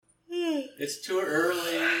It's too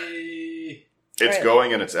early. It's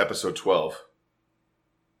going and it's episode 12.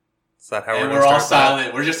 Is that how we're all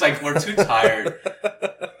silent. We're just like, we're too tired.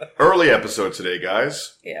 Early episode today,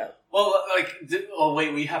 guys. Yeah. Well,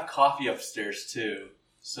 wait, we have coffee upstairs too.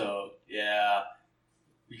 So, yeah.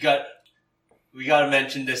 We got to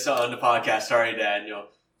mention this on the podcast. Sorry, Daniel.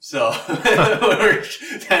 So,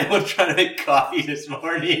 Daniel was trying to make coffee this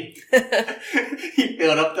morning. He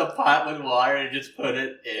filled up the pot with water and just put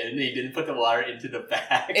it in. He didn't put the water into the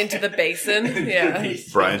bag. Into the basin? Yeah.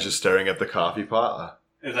 Brian's just staring at the coffy pot.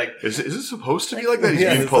 It's like, is it supposed to be like that? He's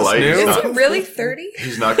being polite. Is it really 30?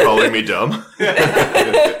 He's not calling me dumb.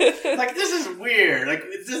 like, this is weird. Like,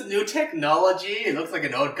 is this new technology? It looks like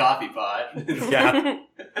an old coffee pot. Yeah.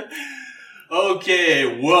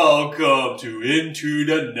 Okay, welcome to Into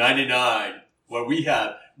the 99, where we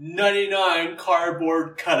have 99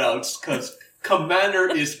 cardboard cutouts because Commander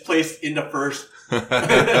is placed in the first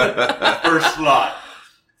slot.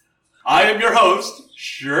 I am your host,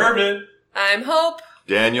 Sherman. I'm Hope.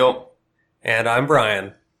 Daniel. And I'm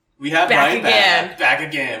Brian. We have Back Brian again. back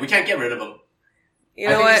again. We can't get rid of him. You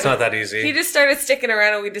know what? It's not that easy. He just started sticking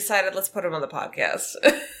around and we decided let's put him on the podcast.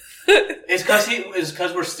 It's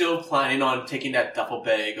because we're still planning on taking that duffel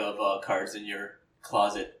bag of cards in your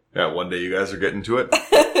closet. Yeah, one day you guys are getting to it.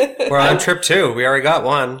 We're on trip 2. We already got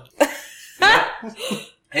one.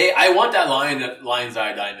 Hey, I want that lion's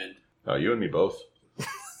eye diamond. Oh, you and me both.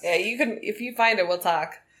 Yeah, you can. If you find it, we'll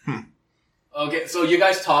talk. Okay, so you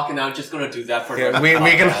guys talk, and I'm just going to do that for Yeah, the we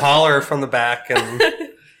can podcast. holler from the back and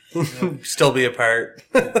still be apart.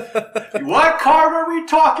 What card are we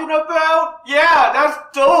talking about? Yeah, that's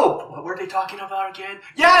dope. What were they talking about again?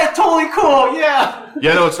 Yeah, it's totally cool. Yeah.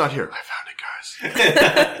 Yeah, no, it's not here. I found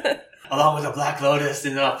it, guys. Along with a Black Lotus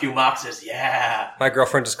and a few boxes. Yeah. My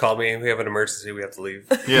girlfriend just called me. We have an emergency. We have to leave.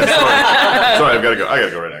 Yeah, sorry, I've got to go. I got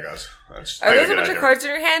to go right now, guys. Are those a bunch of cards in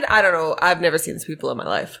your hand? I don't know. I've never seen these people in my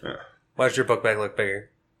life. Yeah. Why does your book bag look bigger?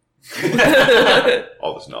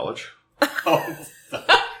 All this knowledge.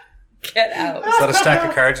 Get out. Is that a stack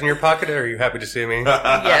of cards in your pocket, or are you happy to see me?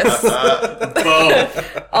 Yes.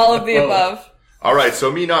 Both. All of the above. All right,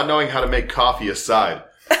 so me not knowing how to make coffee aside.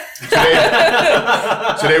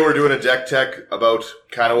 Today we're doing a deck tech about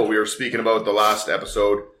kind of what we were speaking about the last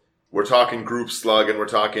episode. We're talking Group Slug, and we're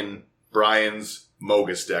talking Brian's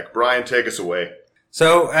Mogis deck. Brian, take us away.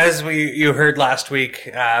 So, as you heard last week,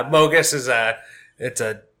 Mogis is a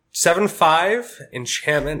 7/5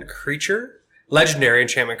 enchantment creature, legendary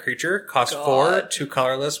enchantment creature, costs 4, 2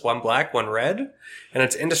 colorless, 1 black, 1 red, and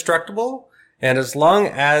it's indestructible. And as long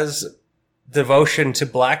as devotion to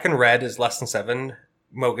black and red is less than 7,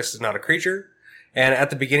 Mogis is not a creature. And at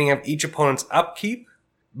the beginning of each opponent's upkeep,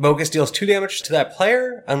 Mogis deals 2 damage to that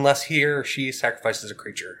player unless he or she sacrifices a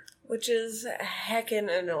creature. Which is heckin'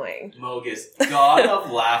 annoying. Mogis, god of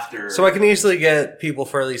laughter. So I can easily get people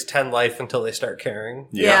for at least 10 life until they start caring.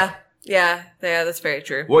 Yeah, that's very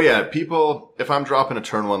true. Well, yeah, people, if I'm dropping a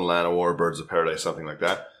turn 1 Llanowar, Birds of Paradise, something like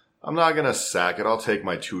that, I'm not going to sack it. I'll take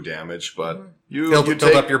my 2 damage, but you Build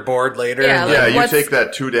up your board later. Yeah, and like, then- you take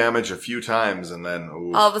that 2 damage a few times and then...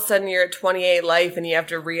 Ooh. All of a sudden you're at 28 life and you have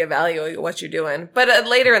to reevaluate what you're doing. But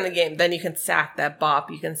later in the game, then you can sack that bop,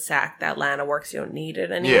 you can sack that Lana Works, you don't need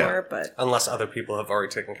it anymore, but... Unless other people have already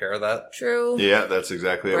taken care of that. True. Yeah, that's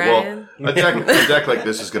exactly it. Brian. Well, a deck like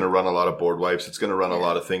this is going to run a lot of board wipes. It's going to run a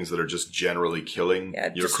lot of things that are just generally killing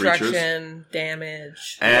your creatures. Destruction,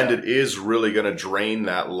 damage. And it is really going to drain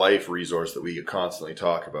that life resource that we constantly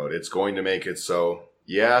talk about. It's going to make it so,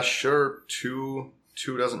 yeah, sure, 2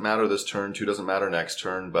 doesn't matter this turn, 2 doesn't matter next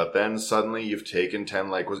turn, but then suddenly you've taken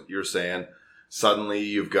 10, like what you're saying. Suddenly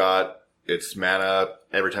you've got, it's mana,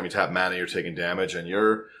 every time you tap mana you're taking damage, and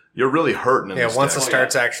you're really hurting in this once deck. it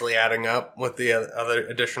starts actually adding up with the other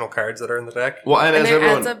additional cards that are in the deck. Well, and And as it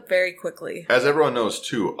everyone... adds up very quickly. As everyone knows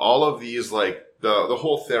too, all of these, like, the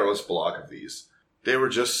whole Theros block of these, they were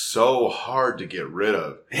just so hard to get rid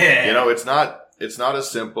of. Yeah. You know, it's not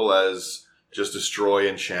as simple as just destroy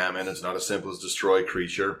enchantment. It's not as simple as destroy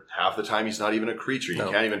creature. Half the time he's not even a creature. You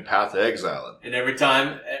can't even path to exile him. And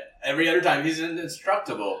every other time he's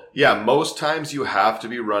indestructible. Yeah, most times you have to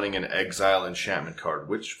be running an exile enchantment card,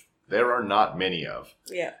 which there are not many of.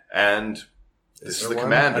 Yeah. And this is the one?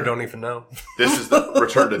 commander. I don't even know. This is the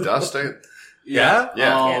Return to Dust. Yeah?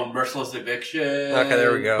 Yeah. Merciless Eviction. Okay,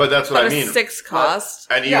 there we go. But that's what But I mean. a 6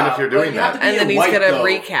 cost. And even if you're doing that. And then he's going to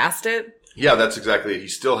recast it. Yeah, that's exactly it. He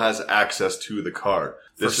still has access to the card.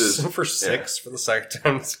 This is for 6 for the second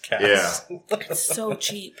time's cast. Yeah. It's so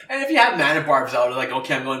cheap. And if you have mana barbs out, like,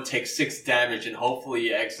 okay, I'm going to take 6 damage and hopefully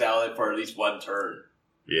you exile it for at least 1 turn.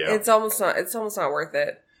 Yeah. It's almost not worth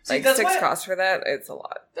it. See, Like that's 6 why- costs for that, it's a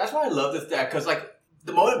lot. That's why I love this deck, because like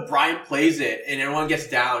the moment Brian plays it and everyone gets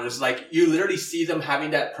down, it's like you literally see them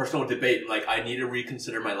having that personal debate. Like, I need to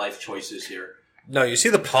reconsider my life choices here. No, you see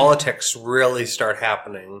the politics really start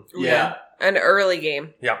happening. Yeah. An early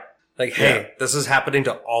game. Yeah. Like, hey, this is happening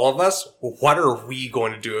to all of us. What are we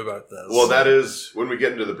going to do about this? Well, that is, when we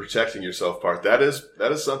get into the protecting yourself part, that is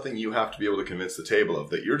something you have to be able to convince the table of,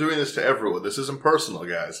 that you're doing this to everyone. This isn't personal,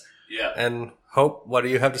 guys. Yeah. And Hope, what do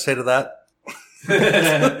you have to say to that?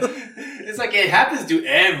 It's like, it happens to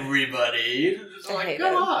everybody. It's I like, hate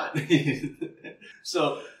come on.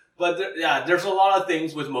 So, but there's a lot of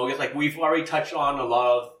things with Mogis. Like, we've already touched on a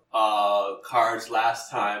lot of cards last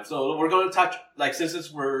time. So we're going to touch, like,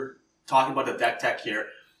 since we're talking about the deck tech here.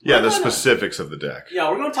 Yeah, we're the gonna- specifics of the deck. Yeah,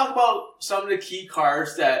 we're going to talk about some of the key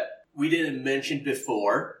cards that we didn't mention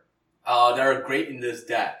before, that are great in this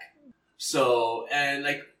deck. So, and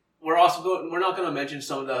like, we're not going to mention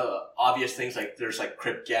some of the obvious things, like there's like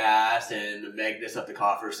Crypt Gas and Magnus of the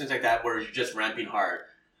Coffers, things like that, where you're just ramping hard.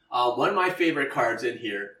 One of my favorite cards in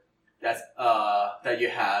here that you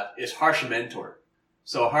have is Harsh Mentor.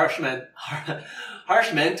 So Harsh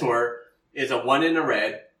Mentor is a 1 in a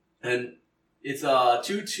red, and it's a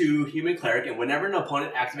 2/2 human cleric, and whenever an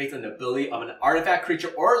opponent activates an ability of an artifact,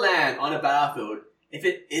 creature, or land on a battlefield, if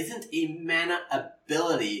it isn't a mana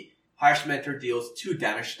ability, Harsh Mentor deals 2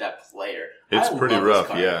 damage to that player. It's I pretty love this rough,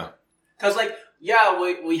 card. yeah. Cause like, yeah,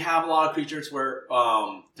 we have a lot of creatures where,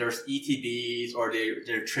 there's ETBs or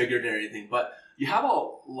they're triggered and everything, but you have a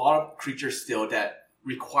lot of creatures still that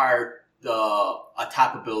require a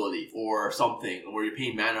tap ability or something where you're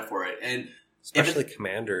paying mana for it. And Especially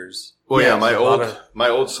commanders. Well, yeah, there's a lot my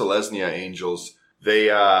old Selesnya Angels, they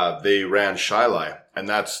ran Shylai, and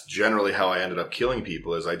that's generally how I ended up killing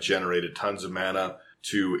people, is I generated tons of mana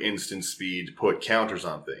to instant speed, put counters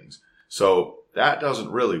on things. So that doesn't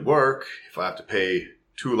really work if I have to pay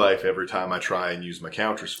 2 life every time I try and use my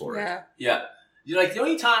counters for it. yeah, like the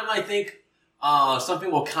only time I think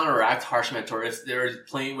something will counteract Harsh Mentor is they're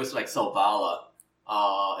playing with like Selvala,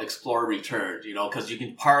 Explorer Return, because you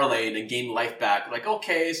can parlay and then gain life back. Like,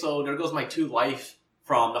 okay, so there goes my 2 life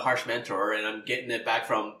from the Harsh Mentor, and I'm getting it back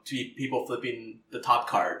from 2 people flipping the top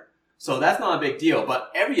card. So that's not a big deal,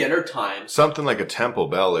 but every other time... Something like a Temple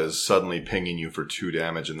Bell is suddenly pinging you for 2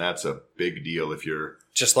 damage, and that's a big deal if you're...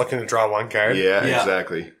 just looking to draw 1 card. Yeah, Yeah.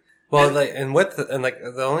 exactly. Well,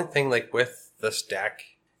 the only thing like with this deck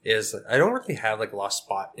is I don't really have like lost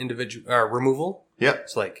spot removal. Yep.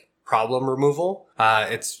 It's like problem removal.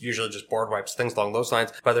 It's usually just board wipes, things along those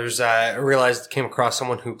lines. But I came across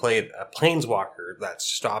someone who played a Planeswalker that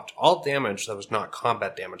stopped all damage that was not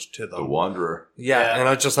combat damage to them. The Wanderer. Yeah, and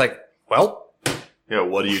I was just like, well, Yeah,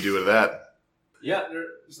 what do you do with that? Yeah,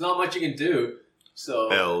 there's not much you can do. So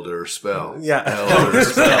Elder Spell. yeah. Elder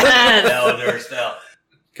Spell. Elder Spell.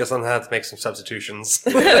 Guess I'll have to make some substitutions.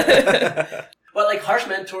 But like Harsh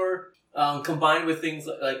Mentor, combined with things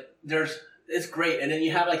like it's great. And then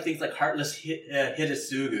you have like things like Heartless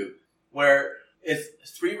Hitasugu, where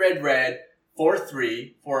it's 3 red,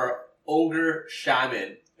 4/3 for Ogre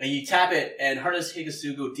Shaman. And you tap it, and Heartless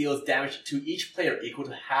Hitasugu deals damage to each player equal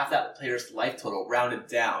to half that player's life total, rounded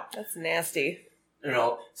down. That's nasty.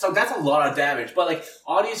 So that's a lot of damage. But like,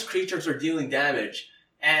 all these creatures are dealing damage,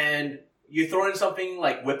 and you throw in something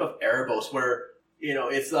like Whip of Erebos, where,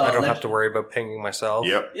 it's... I don't have to worry about pinging myself.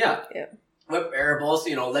 Yep. Yeah. Yeah. Whip of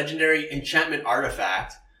Erebos, legendary enchantment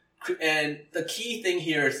artifact. And the key thing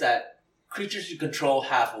here is that creatures you control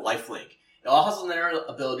have lifelink. It also has another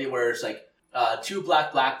ability where it's like, 2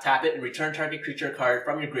 black, tap it, and return target creature card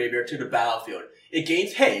from your graveyard to the battlefield. It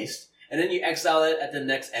gains haste, and then you exile it at the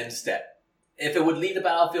next end step. If it would leave the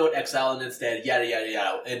battlefield, exile it instead, yada, yada,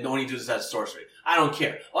 yada, and only do this as sorcery. I don't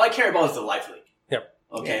care. All I care about is the lifelink. Yep.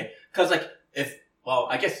 Okay? Because,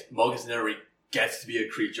 I guess Mogis never really gets to be a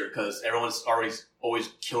creature, because everyone's always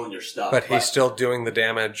killing your stuff. But he's still doing the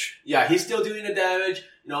damage. Yeah, he's still doing the damage.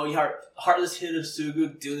 You have Heartless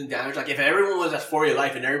Hitasugu doing damage. Like, if everyone was at 40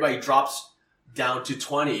 life and everybody drops down to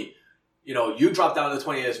 20, you drop down to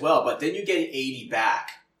 20 as well, but then you get 80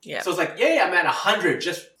 back. Yeah. So it's like, yay, I'm at 100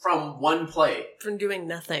 just from one play. From doing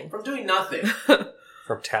nothing. From doing nothing.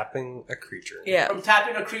 From tapping a creature. Yeah. From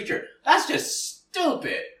tapping a creature. That's just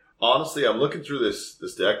stupid. Honestly, I'm looking through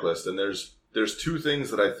this deck list, and there's 2 things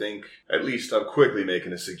that I think, at least I'm quickly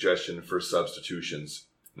making a suggestion for substitutions.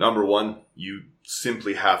 Number 1, you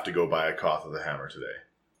simply have to go buy a Koth of the Hammer today.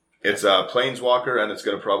 It's a Planeswalker, and it's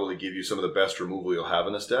going to probably give you some of the best removal you'll have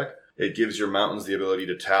in this deck. It gives your mountains the ability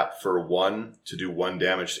to tap for 1 to do 1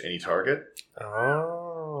 damage to any target.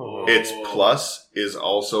 Oh. Its plus is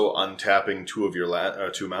also untapping 2 of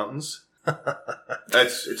your 2 mountains.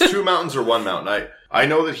 It's 2 mountains or 1 mountain. I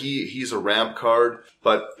know that he's a ramp card,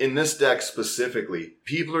 but in this deck specifically,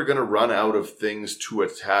 people are going to run out of things to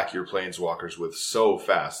attack your planeswalkers with so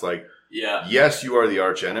fast. Like, yes, you are the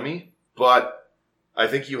arch enemy, but I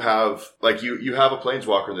think you have you have a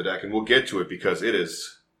planeswalker in the deck, and we'll get to it because it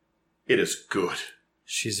is good.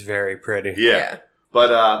 She's very pretty. Yeah.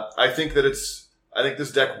 But I think this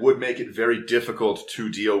deck would make it very difficult to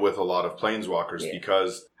deal with a lot of planeswalkers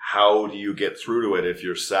because how do you get through to it if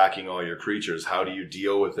you're sacking all your creatures? How do you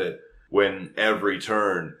deal with it when every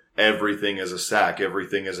turn, everything is a sack,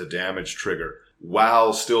 everything is a damage trigger,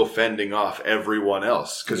 while still fending off everyone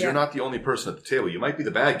else? Because you're not the only person at the table. You might be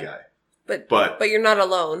the bad guy. But you're not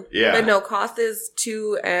alone. Yeah. But no, cost is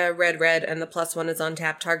 2 red, and the +1 is on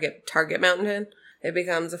tap target mountain. It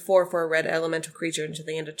becomes a 4/4 red elemental creature until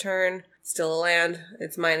the end of turn. Still a land.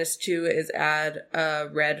 Its -2 is add a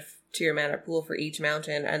red to your mana pool for each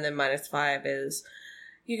mountain, and then -5 is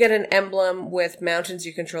you get an emblem with mountains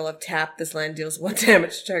you control of tap. This land deals 1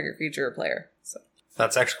 damage to target creature or player. So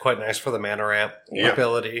that's actually quite nice for the mana ramp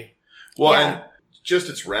ability. Well, and just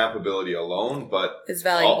its ramp ability alone, but it's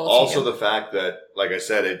valuable. Also the fact that, like I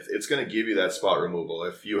said, it's going to give you that spot removal.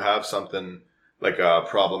 If you have something like a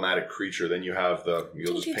problematic creature, then you'll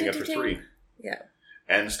just ping it for 3. Yeah.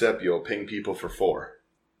 End step, you'll ping people for 4.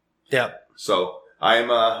 Yeah. So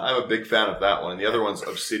I'm a big fan of that one. And the other one's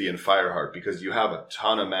Obsidian Fireheart, because you have a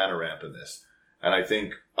ton of mana ramp in this. And I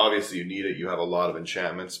think, obviously, you need it. You have a lot of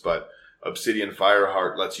enchantments, but Obsidian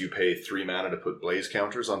Fireheart lets you pay 3 mana to put blaze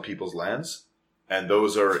counters on people's lands. And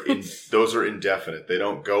those are indefinite. They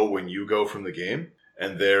don't go when you go from the game,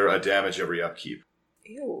 and they're a damage every upkeep.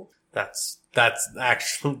 Ew. That's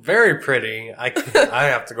actually very pretty. I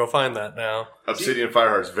have to go find that now. Obsidian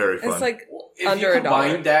Fireheart is very fun. It's like if under you $1.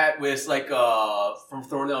 combine that with from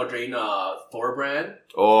Thornell Drain Thorbrand.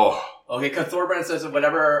 Oh. Okay, because Thorbrand says that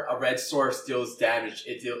whenever a red source deals damage,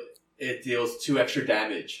 it deals 2 extra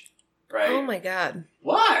damage. Right? Oh my god.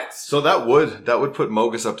 What? So that would put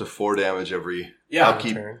Mogis up to 4 damage every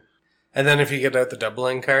upkeep. Turn. And then if you get out the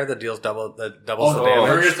doubling card that doubles the damage.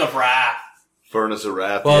 Furnace of Wrath. Furnace of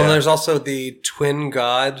Wrath. Well, and there's also the Twin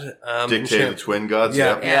God. Dictate the Twin Gods.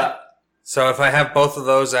 Yeah. So if I have both of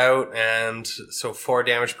those out, and so 4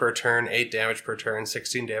 damage per turn, 8 damage per turn,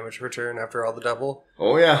 16 damage per turn after all the double.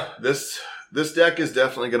 Oh yeah, this deck is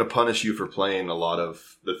definitely going to punish you for playing a lot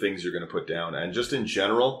of the things you're going to put down, and just in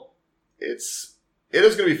general. It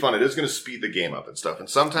is going to be fun. It is going to speed the game up and stuff. And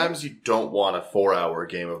sometimes you don't want a 4-hour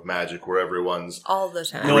game of Magic where everyone's all the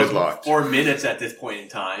time gridlocked. 4 minutes at this point in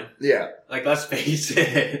time. Yeah. Like, let's face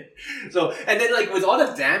it. So, and then like with all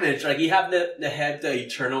the damage, like you have the the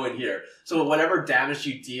Eternal in here. So whatever damage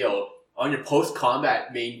you deal on your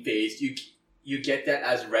post-combat main phase, you get that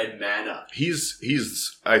as red mana. He's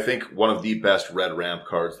I think one of the best red ramp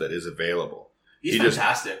cards that is available. He's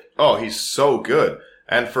fantastic. He's so good.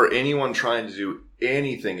 And for anyone trying to do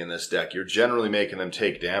anything in this deck, you're generally making them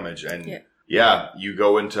take damage. And you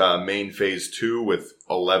go into main phase 2 with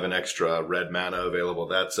 11 extra red mana available.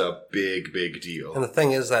 That's a big, big deal. And the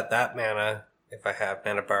thing is that mana, if I have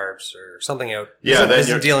mana barbs or something out, then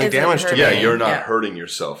you're dealing damage to me. Yeah, you're not hurting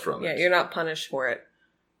yourself from it. Yeah, you're not punished for it.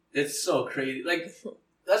 It's so crazy. Like,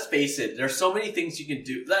 let's face it, there's so many things you can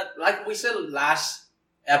do. Like we said last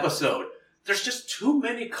episode, there's just too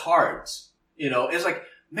many cards. You know, it's like,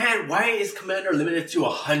 man, why is Commander limited to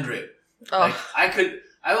 100? Oh. Like,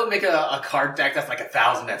 I would make a card deck that's like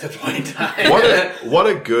 1,000 at this point in time. What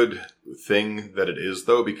a good thing that it is,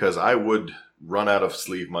 though, because I would run out of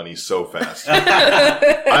sleeve money so fast.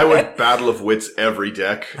 I would Battle of Wits every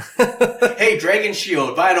deck. Hey, Dragon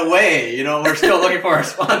Shield, by the way, you know, we're still looking for a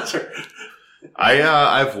sponsor.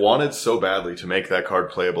 I've wanted so badly to make that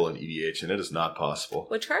card playable in EDH, and it is not possible.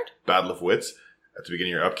 Which card? Battle of Wits. At the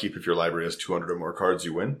beginning of your upkeep, if your library has 200 or more cards,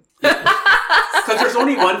 you win. Because there's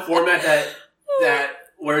only one format that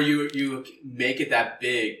where you make it that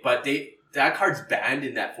big, but that card's banned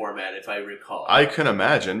in that format, if I recall. I can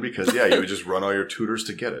imagine, because you would just run all your tutors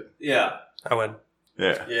to get it. Yeah. I win.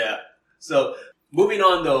 Yeah. Yeah. So, moving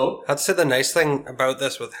on though. I'd say the nice thing about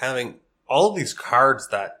this with having all these cards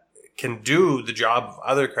that can do the job of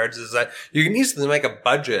other cards is that you can easily make a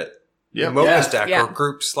budget Mogis deck or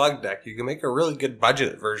group slug deck. You can make a really good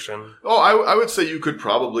budget version. Oh, I would say you could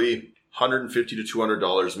probably $150 to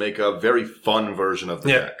 $200 make a very fun version of the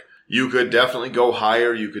deck. You could definitely go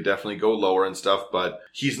higher. You could definitely go lower and stuff, but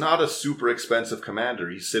he's not a super expensive commander.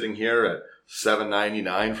 He's sitting here at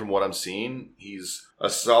 $7.99 from what I'm seeing. He's a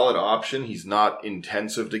solid option. He's not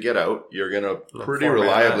intensive to get out. You're going to pretty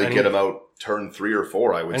reliably get him out turn 3 or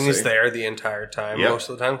 4, I would say. And he's there the entire time, Yep. most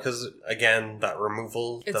of the time, because, again, that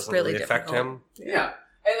removal It's doesn't really really affect difficult. him. Yeah.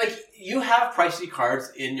 And like you have pricey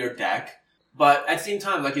cards in your deck, but at the same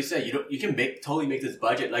time, like you said, you can totally make this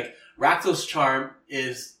budget. Like Rakdos Charm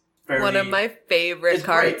is fairly, One of my favorite It's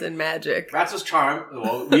cards great. in Magic. Rakdos Charm.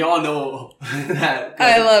 Well, we all know that.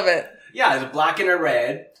 I love it. Yeah, it's a black and a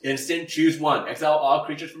red. Instant, choose one. Exile all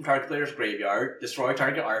creatures from target player's graveyard. Destroy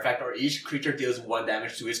target artifact, or each creature deals 1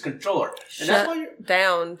 damage to its controller. And that's why you're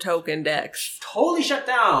Down token decks. totally shut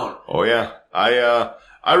down. Oh yeah.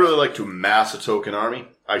 I really like to mass a token army.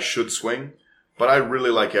 I should swing, but I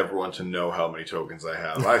really like everyone to know how many tokens I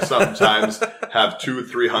have. I sometimes have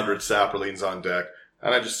 200-300 Saprolines on deck,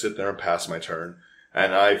 and I just sit there and pass my turn.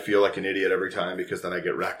 And I feel like an idiot every time because then I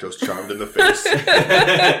get Rakdos Charmed in the face.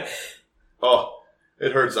 Oh,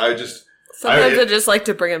 it hurts. Sometimes I just like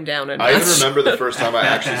to bring him down a notch. I even remember the first time I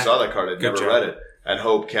actually saw that card. I'd Good never job. read it. And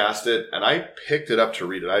Hope cast it, and I picked it up to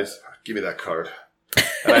read it. I just, give me that card.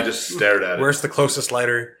 And I just stared at it. Where's the closest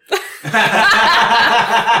lighter?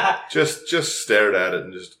 Just stared at it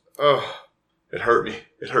and just, it hurt me.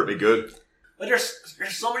 It hurt me good. But there's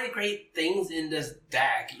so many great things in this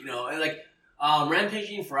deck, you know, and like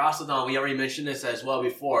Rampaging Ferocidon, we already mentioned this as well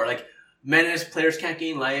before. Like Menace, players can't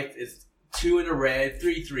gain life. It's 2 in a red,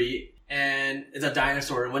 3/3, and it's a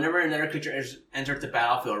dinosaur. And whenever another creature enters the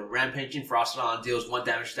battlefield, Rampaging Ferocidon deals 1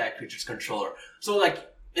 damage to that creature's controller. So like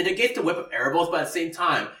it negates the Whip of Erebos, but at the same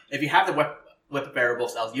time, if you have the Whip of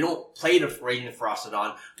Erebos out, you don't play the Raging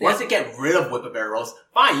Ferocidon. Once they get rid of Whip of Erebos,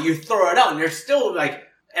 fine, you throw it out, and you're still like,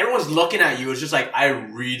 everyone's looking at you. It's just like, I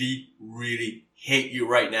really, really hate you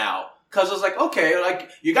right now. Cause it's like, okay, like,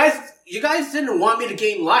 you guys didn't want me to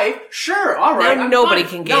gain life. Sure, alright. Now nobody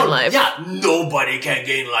can gain life. Yeah, nobody can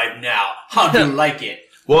gain life now. How do you like it?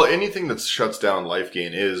 Well, anything that shuts down life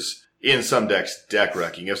gain is, in some decks, deck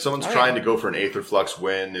wrecking. If someone's trying to go for an Aether Flux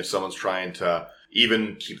win, if someone's trying to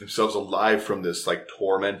even keep themselves alive from this, like,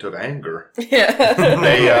 torment of anger,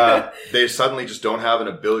 Yeah. they suddenly just don't have an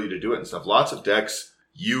ability to do it and stuff. Lots of decks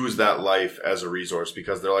use that life as a resource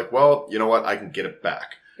because they're like, well, you know what? I can get it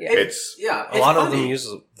back. Yeah. It's A lot of them use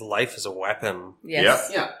life as a weapon. Yes.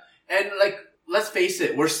 Yeah. And like, let's face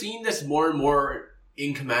it, we're seeing this more and more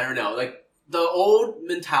in Commander now. Like, the old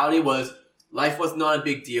mentality was life was not a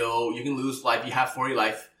big deal. You can lose life. You have 40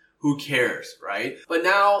 life. Who cares, right? But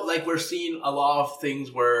now, like, we're seeing a lot of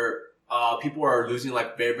things where people are losing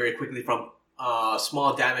life very, very quickly from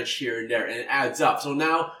small damage here and there, and it adds up. So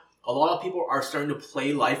now, a lot of people are starting to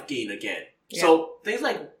play life gain again. Yeah. So things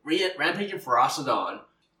like Rampaging Ferocidon,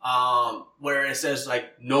 where it says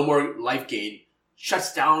like no more life gain,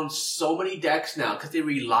 shuts down so many decks now because they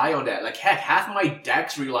rely on that. Like heck, half of my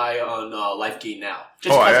decks rely on life gain now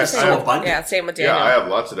just because it's so abundant. Yeah, same with Daniel. Yeah, I have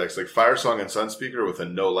lots of decks. Like Firesong and Sunspeaker with a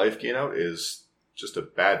no life gain out is just a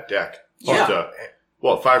bad deck. Yeah.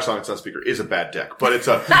 Well, Firesong and Sunspeaker is a bad deck, but it's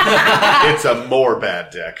a more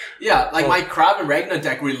bad deck. Yeah, like my Krav and Ragna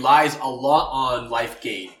deck relies a lot on life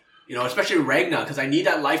gain. You know, especially Ragna, because I need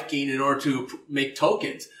that life gain in order to make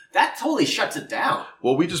tokens. That totally shuts it down.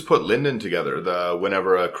 Well, we just put Linden together.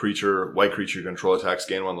 Whenever a white creature you control attacks,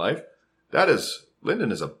 gain 1 life.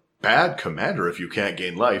 Linden is a bad commander if you can't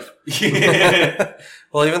gain life.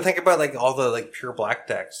 Well, even think about like all the like pure black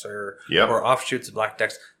decks or offshoots of black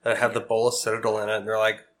decks that have the Bolus Citadel in it, and they're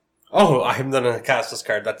like, "Oh, I'm gonna cast this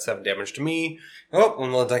card. That's 7 damage to me." Oh,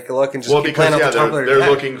 and we'll take a look and just keep playing off the top of their they're deck.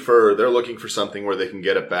 looking for something where they can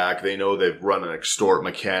get it back. They know they've run an extort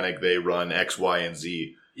mechanic. They run X, Y, and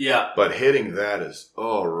Z. Yeah. But hitting that is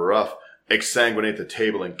rough. Exsanguinate the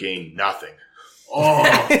table and gain nothing.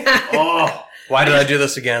 Oh. Why did I do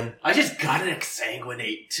this again? I just got an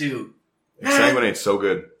Exsanguinate too. Exsanguinate's so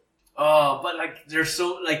good. But like, there's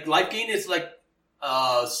so, like, life gain is like,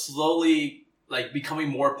 slowly, like, becoming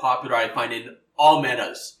more popular, I find, in all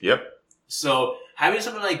metas. Yep. So, having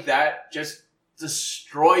something like that just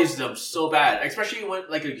destroys them so bad. Especially when,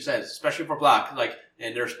 like you said, especially for black, like,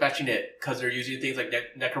 and they're fetching it because they're using things like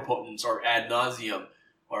Necropotence or Ad Nauseam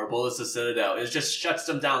or Bolus the Citadel. It just shuts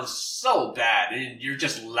them down so bad, and you're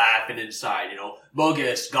just laughing inside, you know?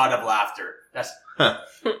 Mogis, God of Laughter. That's...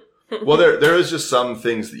 Well, there is just some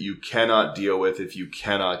things that you cannot deal with if you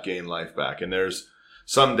cannot gain life back. And there's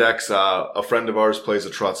some decks, a friend of ours plays a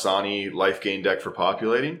Trotsani life gain deck for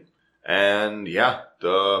populating. And yeah,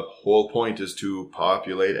 the whole point is to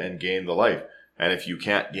populate and gain the life. And if you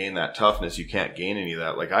can't gain that toughness, you can't gain any of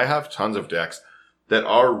that. Like I have tons of decks that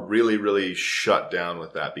are really, really shut down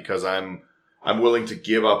with that because I'm I'm willing to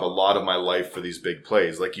give up a lot of my life for these big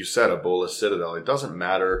plays. Like you said, a Bolas Citadel. It doesn't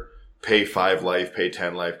matter. Pay 5 life, pay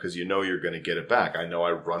 10 life, because you know you're going to get it back. I know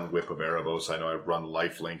I run Whip of Erebos. I know I run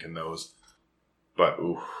Lifelink in those. But,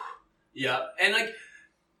 ooh. Yeah, and like,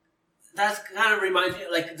 that's kind of reminds me,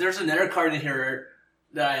 like, there's another card in here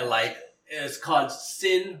that I like. It's called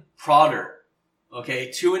Sin Prodder.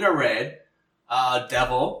 Okay, 2 in a red.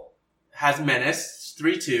 Devil. Has Menace.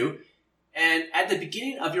 3/2. And at the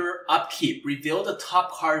beginning of your upkeep, reveal the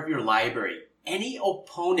top card of your library. Any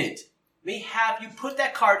opponent may have you put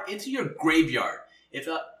that card into your graveyard. If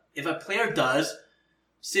a player does,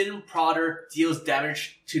 Sin Prodder deals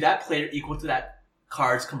damage to that player equal to that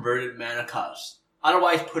card's converted mana cost.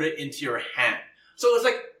 Otherwise, put it into your hand. So it's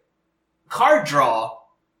like card draw.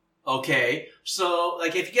 Okay, so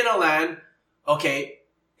like if you get a land, okay,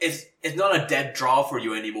 it's not a dead draw for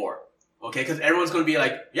you anymore. Okay, because everyone's going to be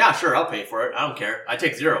like, yeah, sure, I'll pay for it. I don't care. I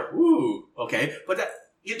take 0. Ooh, okay. But that,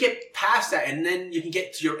 you get past that, and then you can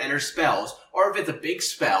get to your enter spells. Or if it's a big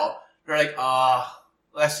spell, you're like,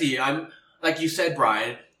 let's see. I'm like you said,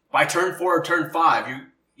 Brian. By turn 4 or turn 5,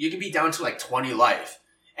 you can be down to like 20 life.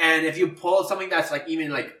 And if you pull something that's like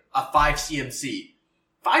even like a 5 CMC,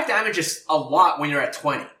 5 damage is a lot when you're at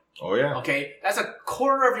 20. Oh yeah. Okay, that's a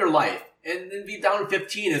quarter of your life, and then be down to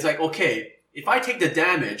 15. It's like, okay, if I take the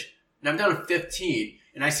damage. And I'm down to 15,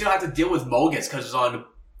 and I still have to deal with Mogis because it's on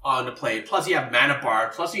the play. Plus you have Mana Bar,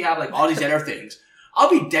 plus you have like all these other things. I'll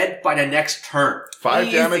be dead by the next turn.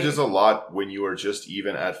 5 damage is a lot when you are just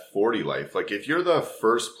even at 40 life. Like if you're the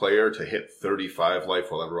first player to hit 35 life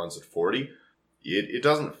while everyone's at 40, it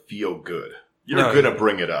doesn't feel good. You're gonna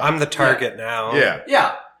bring it up. I'm the target now. Yeah.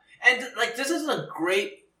 Yeah. And like this is a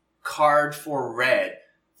great card for red,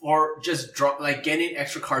 for just getting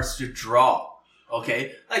extra cards to draw.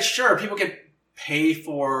 Okay, like sure, people can pay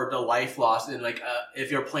for the life loss in like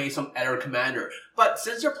if you're playing some other commander, but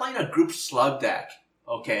since you're playing a group slug deck,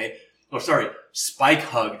 okay, spike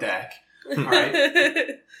hug deck, all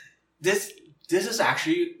right, this is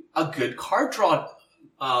actually a good card draw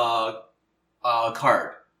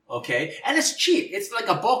card, okay, and it's cheap. It's like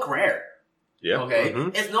a bulk rare, yeah, okay,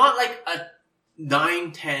 it's not like a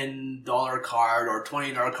 $9-10 card or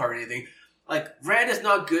 $20 card or anything. Like, red is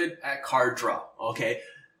not good at card draw, okay?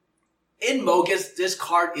 In Mogis, this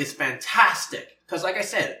card is fantastic. Because like I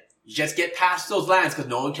said, you just get past those lands because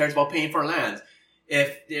no one cares about paying for lands.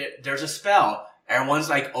 If there's a spell, everyone's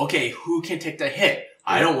like, okay, who can take the hit?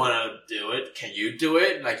 I don't want to do it. Can you do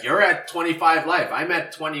it? Like, you're at 25 life. I'm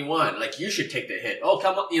at 21. Like, you should take the hit. Oh,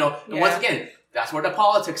 come on. And once again, that's where the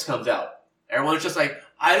politics comes out. Everyone's just like,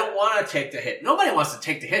 I don't want to take the hit. Nobody wants to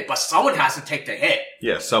take the hit, but someone has to take the hit.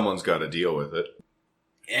 Yeah, someone's got to deal with it.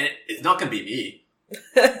 And it's not going to be me.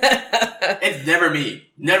 It's never me.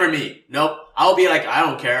 Never me. Nope. I'll be like, I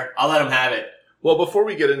don't care. I'll let them have it. Well, before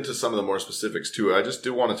we get into some of the more specifics too, I just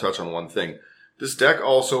do want to touch on one thing. This deck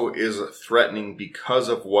also is threatening because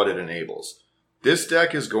of what it enables. This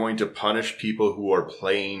deck is going to punish people who are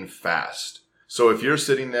playing fast. So if you're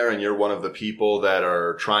sitting there and you're one of the people that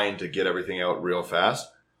are trying to get everything out real fast,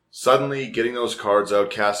 suddenly getting those cards out,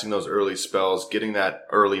 casting those early spells, getting that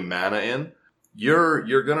early mana in,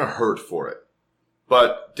 you're gonna hurt for it.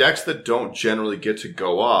 But decks that don't generally get to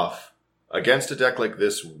go off against a deck like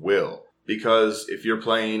this will. Because if you're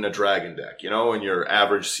playing a dragon deck, and your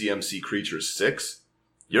average CMC creature is 6,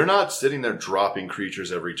 you're not sitting there dropping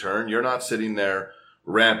creatures every turn. You're not sitting there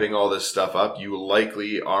ramping all this stuff up. You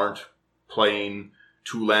likely aren't playing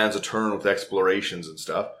 2 lands a turn with explorations and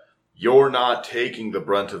stuff. You're not taking the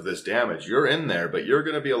brunt of this damage. You're in there, but you're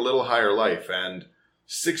going to be a little higher life. And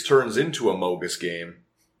 6 turns into a Mogis game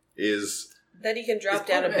is... Then you can drop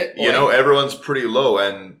down a big boy. Everyone's pretty low,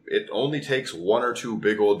 and it only takes 1 or 2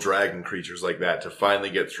 big old dragon creatures like that to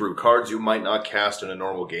finally get through. Cards you might not cast in a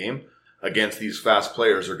normal game against these fast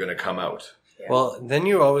players are going to come out. Yeah. Well, then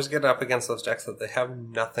you always get up against those decks that they have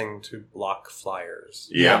nothing to block flyers.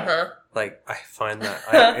 Yeah. Uh-huh. Like, I find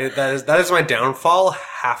that that is my downfall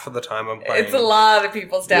half of the time I'm playing. It's a lot of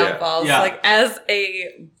people's downfalls. Yeah. Like, as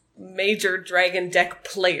a major dragon deck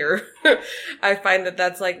player, I find that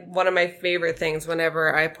that's like one of my favorite things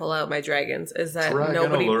whenever I pull out my dragons is that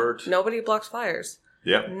nobody blocks flyers.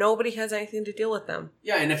 Yep. Nobody has anything to deal with them.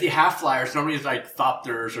 Yeah, and if you have flyers, nobody's like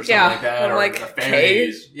Thopters or something like that. I'm or like,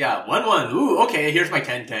 fairies. Okay. Yeah, 1/1. Ooh, okay, here's my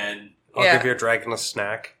 10/10. I'll give your dragon a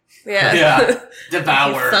snack. Yeah. Yeah.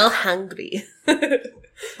 Devour. He's so hungry.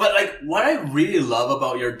 But like, what I really love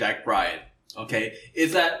about your deck, Brian, okay,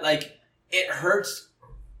 is that like, it hurts,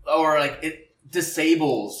 or like, it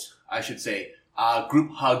disables, I should say,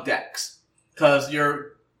 group hug decks. Cause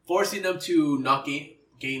you're forcing them to not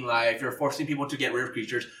gain life, you're forcing people to get rid of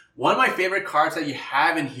creatures, one of my favorite cards that you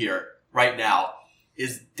have in here right now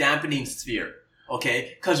is Dampening Sphere.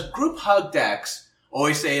 Okay? Because group hug decks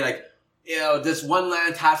always say like, this one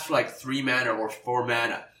land taps for like 3 mana or 4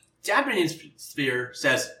 mana. Dampening Sphere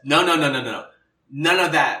says, no. None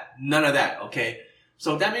of that, okay?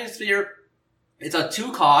 So Dampening Sphere, it's a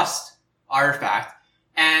 2-cost artifact,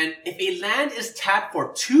 and if a land is tapped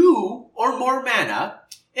for 2 or more mana,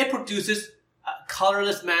 it produces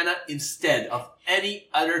colorless mana instead of any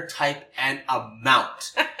other type and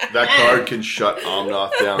amount. That card can shut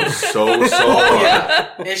Omnoth down so hard.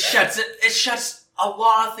 Yeah. It shuts a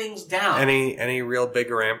lot of things down. Any real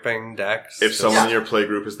big ramping decks? If someone in your play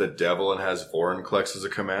group is the devil and has Vorinclex as a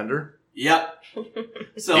commander, yep.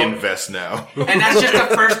 So invest now. And that's just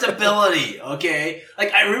the first ability, okay?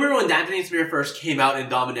 Like, I remember when Dampening Sphere first came out in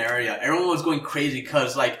Dominaria, everyone was going crazy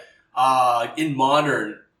because, like, in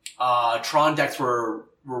Modern, Tron decks were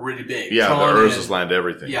really big. Yeah, Tron the Urza's land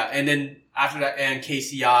everything. Yeah, and then after that, and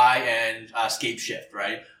KCI and Scape Shift,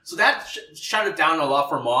 right? So that shut it down a lot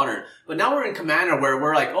for Modern. But now we're in Commander where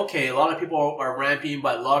we're like, okay, a lot of people are ramping,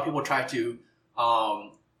 but a lot of people try to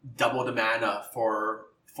double the mana for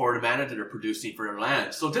the mana that they're producing for their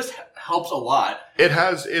land. So this helps a lot. It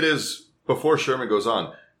is, before Sherman goes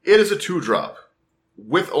on, it is a 2-drop.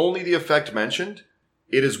 With only the effect mentioned,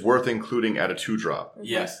 it is worth including at a 2-drop.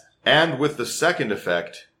 Yes. And with the second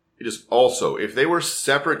effect, it is also, if they were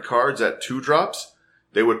separate cards at 2-drops,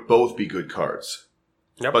 they would both be good cards.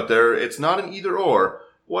 Yep. But it's not an either or.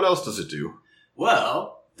 What else does it do?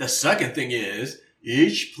 Well, the second thing is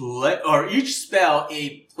each spell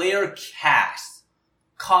a player casts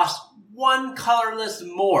costs 1 colorless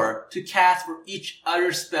more to cast for each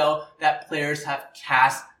other spell that players have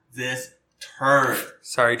cast this turn.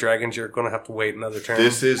 Sorry, Dragons, you're going to have to wait another turn.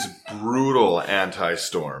 This is brutal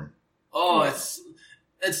anti-storm. Oh,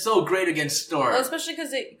 it's so great against Storm. Well, especially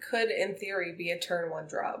because it could, in theory, be a turn 1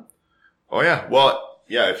 drop. Oh yeah, well,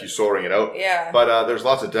 yeah, if you Soul Ring it out. Yeah. But there's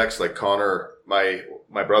lots of decks like Connor, my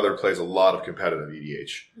brother plays a lot of competitive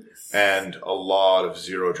EDH. And a lot of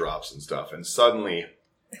 0-drops and stuff. And suddenly,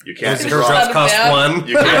 you can't Zero drop... drops cost 1.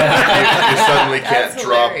 You suddenly can't That's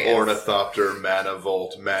drop hilarious. Ornithopter, Mana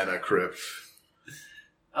Vault, Mana Crypt.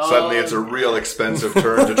 Oh, Suddenly it's a real expensive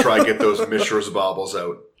turn to try and get those Mishra's Baubles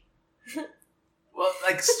out. Well,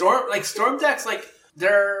 Storm decks, like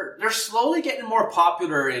they're slowly getting more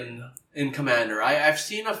popular in Commander. I've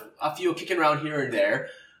seen a few kicking around here and there,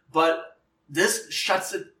 but this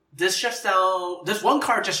one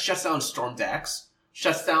card just shuts down Storm decks,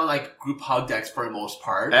 shuts down like group hug decks for the most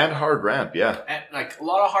part, And hard ramp, yeah. and like a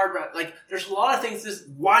lot of hard like there's a lot of things. This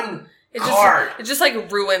one card. It just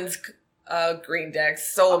like ruins green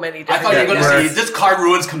decks so many I different thought you were going to Whereas- say this card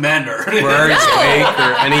ruins Commander. Whereas Wake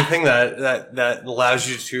or anything that allows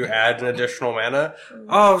you to add an additional mana.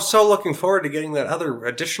 Oh, so looking forward to getting that other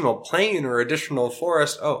additional plane or additional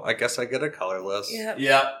forest. Oh, I guess I get a colorless. Yeah.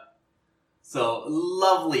 Yeah. So a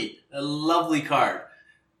lovely card.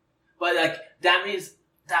 But like that means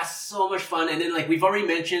that's so much fun. And then like we've already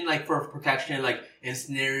mentioned like for protection, like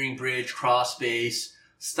ensnaring bridge, cross space,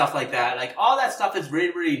 stuff like that. Like all that stuff is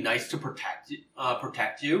really, really nice to protect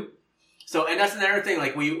you. So, and that's another thing.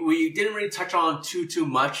 Like we didn't really touch on too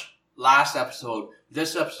much last episode.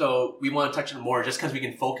 This episode, we want to touch on more just because we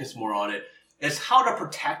can focus more on it. Is how to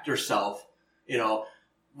protect yourself,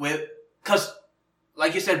 cause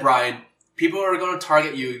like you said, Brian, people are going to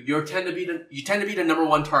target you. You tend to be the number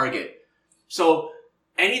one target. So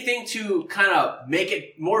anything to kind of make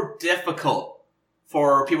it more difficult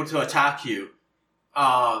for people to attack you,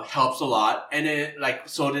 helps a lot. And then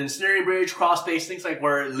so the ensnaring bridge, cross space, things like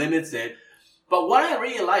where it limits it. But what I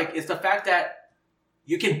really like is the fact that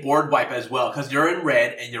you can board wipe as well, because you're in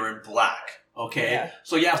red and you're in black. Okay? Yeah.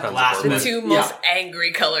 So you have Tons of blast. The board two most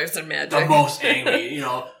angry colors in Magic. The most angry,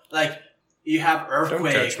 like you have Don't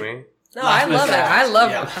earthquake. judge me. No, I love it. I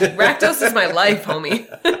love it. Rakdos is my life, homie.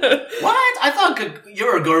 What? I thought you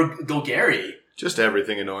were go Gary. Just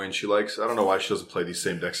everything annoying she likes. I don't know why she doesn't play these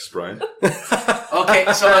same decks as Brian.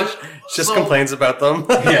 Okay, so Just complains about them.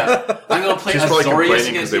 Yeah, I'm gonna play She's probably Azorius complaining because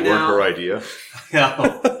against they you weren't now. her idea.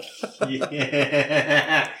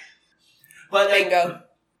 Yeah. But Bingo.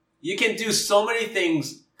 you can do so many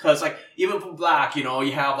things because, even for black, you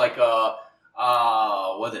have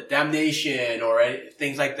damnation or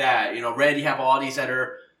things like that. Red, you have all these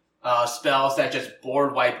other spells that just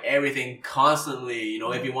board wipe everything constantly.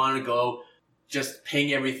 If you want to go just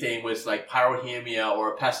ping everything with Pyrohemia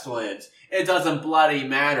or Pestilence, it doesn't bloody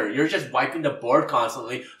matter. You're just wiping the board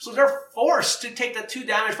constantly. So they're forced to take the 2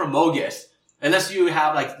 damage from Mogis. Unless you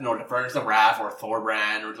have the Furnace of Wrath or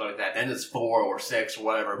Thorbrand or something like that. Then it's 4 or 6 or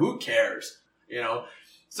whatever. Who cares?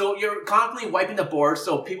 So you're constantly wiping the board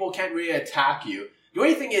so people can't really attack you. The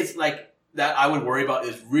only thing is like that I would worry about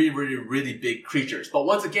is really, really, really big creatures. But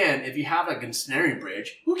once again, if you have like a ensnaring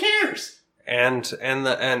bridge, who cares? And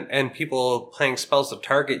people playing spells that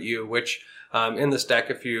target you, which in this deck,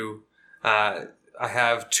 if you I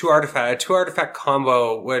have two artifact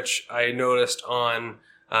combo, which I noticed on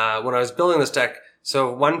when I was building this deck.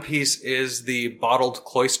 So one piece is the Bottled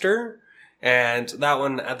Cloister, and that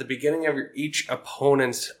one at the beginning of each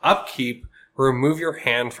opponent's upkeep, remove your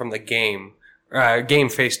hand from the game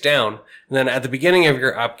face down. And then at the beginning of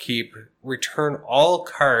your upkeep, return all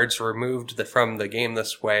cards removed from the game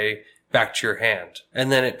this way back to your hand.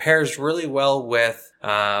 And then it pairs really well with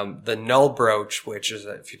the Null Brooch, which is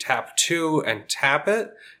if you tap 2 and tap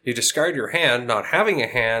it, you discard your hand. Not having a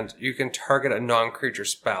hand, you can target a non-creature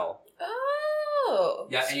spell. Oh,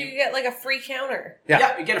 Yeah, so and you you- get like a free counter.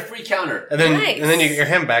 Yeah, you get a free counter. And then Nice. and then you get your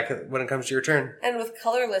hand back when it comes to your turn. And with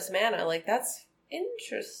colorless mana, like that's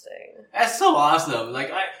interesting. That's so awesome.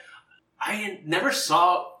 Like I never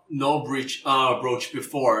saw no brooch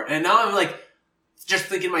before, and now I'm like just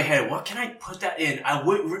thinking in my head, what can I put that in? I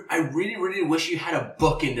really, really wish you had a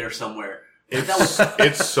book in there somewhere. That was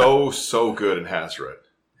It's so good in Hazoret.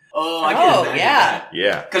 I can imagine yeah. that.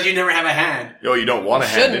 Yeah. Because you never have a hand. You don't want a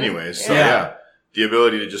hand Shouldn't. anyways. So Yeah. yeah. The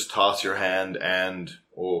ability to just toss your hand and,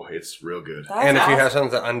 it's real good. That's And if you awesome. have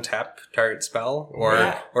something to untap target spell,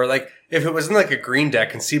 Yeah. or like if it was in like a green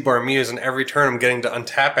deck and Seaborn Muse, and every turn I'm getting to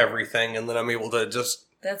untap everything, and then I'm able to just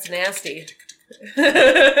That's nasty.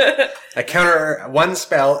 I counter one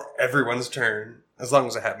spell everyone's turn as long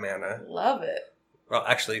as I have mana. Love it. Well,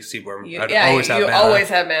 actually, Seaborn, You, I'd yeah, always have you mana. always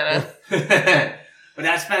have mana. But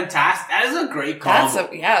that's fantastic. That is a great combo.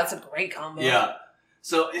 That's a great combo. Yeah.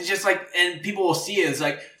 So it's just like, and people will see it. It's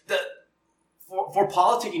like for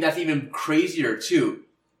politicking, that's even crazier too.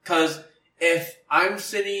 Cause if I'm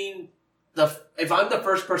if I'm the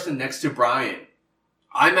first person next to Brian,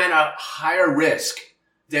 I'm at a higher risk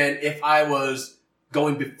than if I was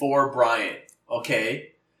going before Brian.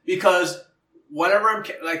 Okay. Because whatever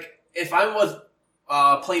if I was,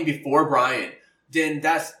 playing before Brian, then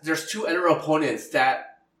there's two other opponents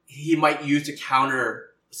that he might use to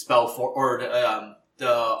counter spell for, or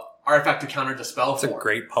the artifact to counter the spell It's for. a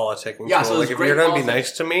great politicking Yeah, tool. so it's Like if great you're gonna be politic.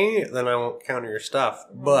 nice to me, then I won't counter your stuff.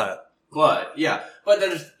 But But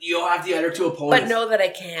you'll have the other two opponents. But know that I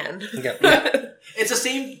can. yeah. It's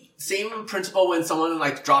the same principle when someone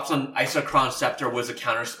like drops an Isochron Scepter with a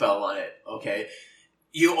counter spell on it. Okay,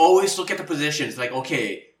 you always look at the positions. Like,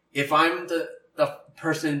 okay, if I'm the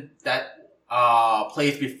person that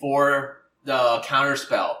plays before the counter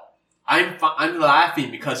spell, I'm laughing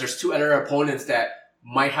because there's two other opponents that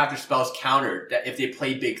might have their spells countered that if they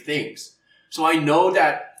play big things. So I know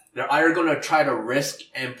that they're either going to try to risk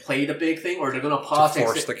and play the big thing, or they're going to to politics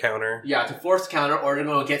force the counter. Yeah, to force the counter, or they're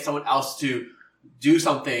going to get someone else to do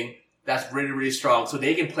something that's really, really strong so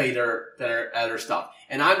they can play their other stuff.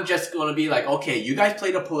 And I'm just going to be like, okay, you guys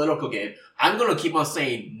play the political game. I'm going to keep on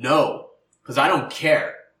saying no because I don't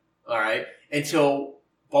care. All right. Until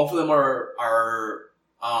both of them are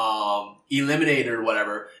eliminated or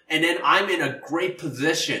whatever. And then I'm in a great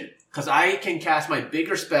position because I can cast my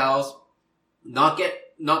bigger spells, not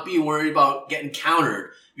be worried about getting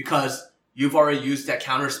countered because you've already used that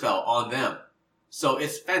counter spell on them. So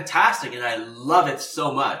it's fantastic and I love it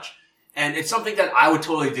so much. And it's something that I would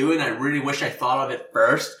totally do and I really wish I thought of it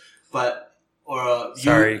first, but,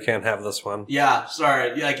 Sorry, you can't have this one. yeah,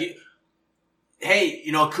 sorry. Like, hey,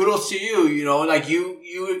 kudos to you, like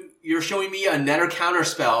you're showing me another counter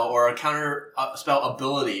spell or a counter spell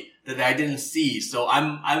ability that I didn't see. So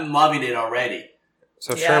I'm loving it already.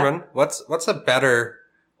 So Yeah. Sherman, what's a better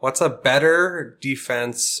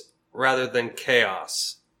defense rather than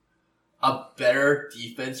chaos? A better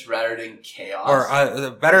defense rather than chaos. Or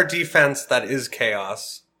a better defense that is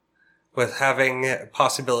chaos with having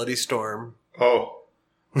possibility storm. Oh,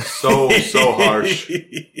 so harsh.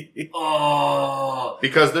 Oh,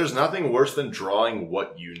 Because there's nothing worse than drawing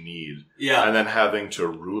what you need yeah. and then having to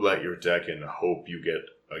roulette your deck and hope you get,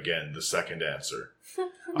 again, the second answer.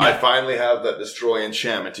 I finally have that destroy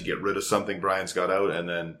enchantment to get rid of something Brian's got out, and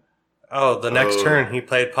then Oh, the next Oh. turn he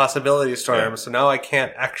played possibility storm, Yeah. so now I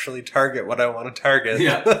can't actually target what I want to target.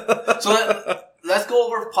 Yeah. So let's go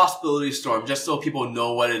over Possibility Storm, just so people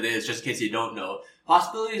know what it is, just in case you don't know.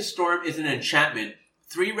 Possibility Storm is an enchantment,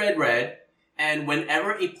 3 red, and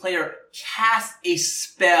whenever a player casts a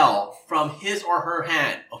spell from his or her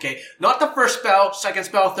hand, okay? Not the first spell, second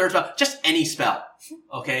spell, third spell, just any spell,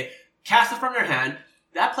 okay? Cast it from their hand.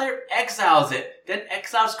 that player exiles it, then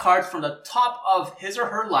exiles cards from the top of his or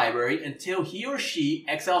her library until he or she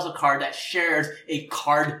exiles a card that shares a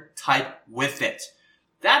card type with it.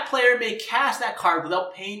 That player may cast that card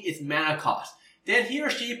without paying its mana cost. Then he or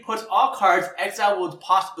she puts all cards exiled with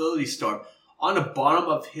Possibility Storm on the bottom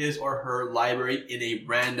of his or her library in a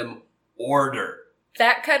random order.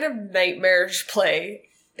 That kind of nightmarish play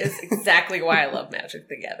is exactly why I love Magic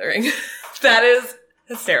the Gathering. That is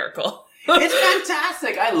hysterical. It's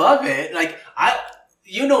fantastic. I love it. Like,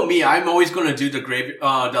 you know me, I'm always going to do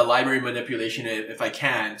the library manipulation if I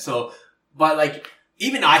can. So, but like,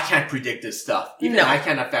 even I can't predict this stuff. Even I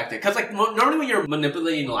can't affect it. Cause like, normally when you're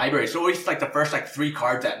manipulating the library, it's always like the first like 3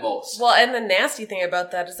 cards at most. Well, and the nasty thing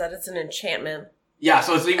about that is that it's an enchantment. Yeah,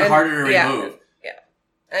 so it's even harder to remove. Yeah.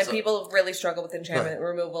 And people really struggle with enchantment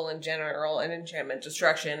removal in general and enchantment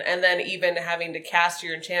destruction. And then even having to cast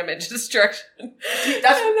your enchantment destruction. See,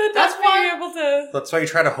 that's why being able to... That's why you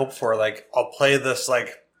try to hope for, like, I'll play this,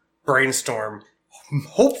 like, brainstorm.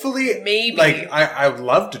 Hopefully... Maybe. Like, I would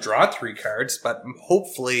love to draw 3 cards, but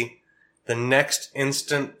hopefully the next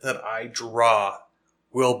instant that I draw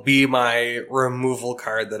will be my removal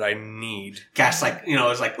card that I need. cast like,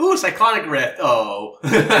 it's like, ooh, Cyclonic Rift. Oh.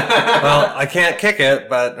 Well, I can't kick it,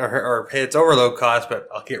 but or pay its overload cost, but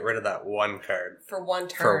I'll get rid of that 1 card. For one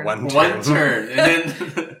turn. For one turn. One turn. And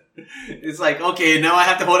then it's like, okay, now I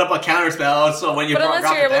have to hold up a counter spell, so when you But unless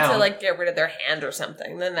drop you're it able down. to, like, get rid of their hand or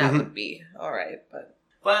something, then that would be alright.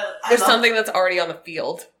 But There's something that's already on the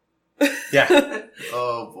field. Yeah.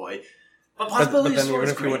 Oh, boy. But But Possibility then Storm even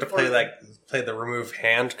is if you want to great play the remove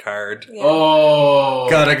hand card, Yeah. Oh.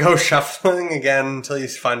 gotta go shuffling again until you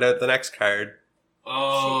find out the next card.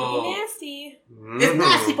 Oh. Nasty. It's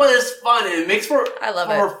nasty, but it's fun. And it makes for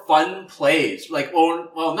fun plays. Like,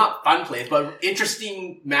 well, not fun plays, but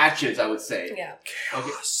interesting matches, I would say. Yeah. Okay.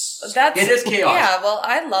 It is chaos. Yeah, well,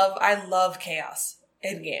 I love chaos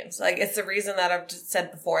in games. Like, it's the reason that I've just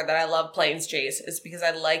said before that I love Plains Jace is because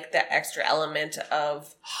I like that extra element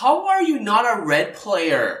of... How are you not a red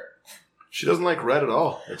player? She doesn't like red at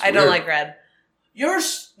all. I don't like red. You're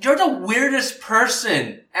the weirdest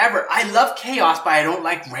person ever. I love chaos, but I don't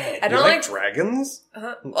like red. I don't You like like... dragons?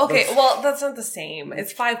 Okay, well, that's not the same.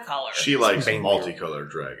 It's 5 colors. She likes Painful. multicolored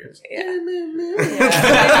dragons. Yeah.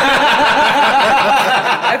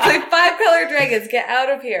 I play 5-color dragons. Get out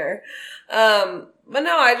of here. But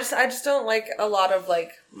no, I just don't like a lot of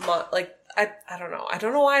I don't know. I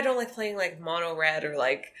don't know why I don't like playing like mono red or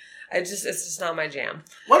like it's just not my jam.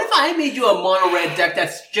 What if I made you a mono red deck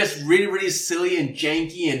that's just really, really silly and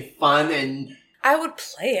janky and fun and I would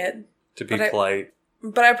play it. To be polite.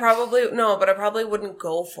 But I probably wouldn't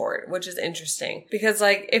go for it, which is interesting. Because,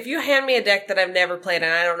 like, if you hand me a deck that I've never played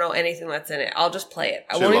and I don't know anything that's in it, I'll just play it.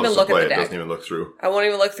 I won't even look at the deck. Doesn't even look through. I won't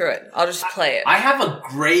even look through it. I'll just play it. I have a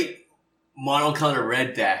great monocolor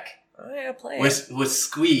red deck I gotta play it. with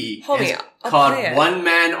Squee. Homie, It's I'll called play it. One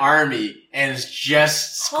Man Army, and it's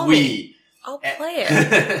just Squee. I'll play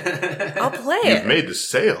it. I'll play You've it. made the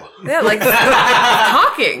sale. Yeah, like,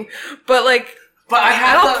 talking. But, like, But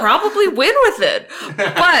I'll probably win with it.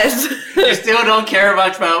 But you still don't care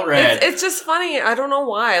much about red. it's just funny. I don't know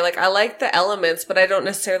why. Like, I like the elements, but I don't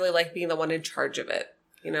necessarily like being the one in charge of it,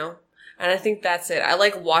 you know? And I think that's it. I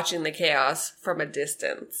like watching the chaos from a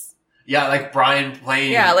distance. Yeah, like Brian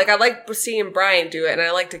playing. Yeah, like I like seeing Brian do it, and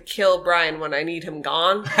I like to kill Brian when I need him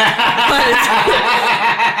gone.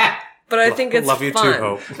 But I think it's Love you fun. too,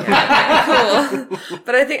 Hope. Yeah, cool.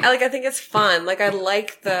 But I think it's fun. Like I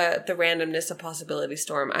like the randomness of Possibility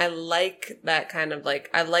Storm. I like that kind of like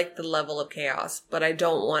I like the level of chaos, but I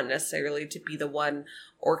don't want necessarily to be the one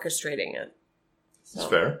orchestrating it. It's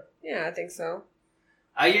fair. Yeah, I think so.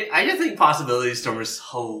 I just think Possibility Storm is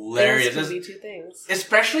hilarious. Things can be two things.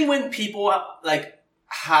 Especially when people like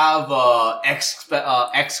have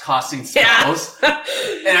X costing spells,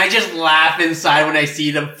 and I just laugh inside when I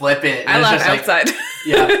see them flip it. And I it's laugh just outside. Like,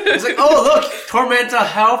 yeah, it's like, oh look, Tormenta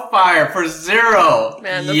Hellfire for 0.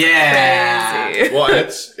 Man, that's crazy. Well,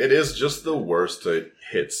 it is just the worst to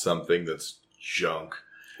hit something that's junk.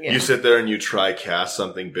 Yeah. You sit there and you try cast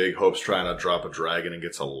something big, Hope's trying to drop a dragon and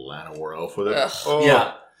gets a Llanowar Elf with it. Ugh. Oh.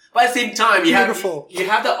 Yeah. But at the same time, you have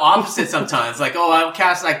the opposite sometimes. Like, oh, I'll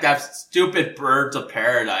cast like that stupid Birds of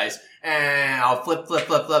Paradise, and I'll flip.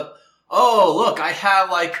 Oh, look, I have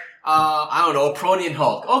like, I don't know, a Protean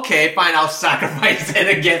Hulk. Okay, fine, I'll sacrifice it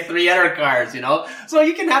and get 3 other cards, you know? So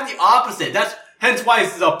you can have the opposite. That's hence why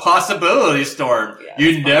this is a Possibility Storm. Yeah,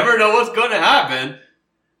 you never know what's gonna happen.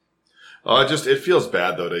 Oh, it feels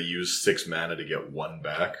bad though to use 6 mana to get 1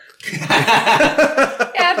 back.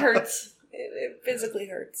 Yeah, it hurts. It physically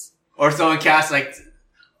hurts. Or someone casts like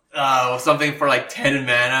something for like 10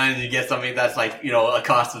 mana and you get something that's like, a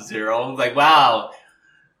cost of 0. Like, wow,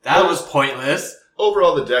 that was pointless.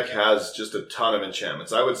 Overall, the deck has just a ton of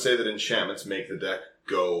enchantments. I would say that enchantments make the deck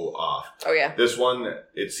go off. Oh, yeah. This one,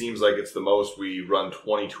 it seems like it's the most. We run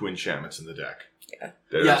 22 enchantments in the deck. Yeah.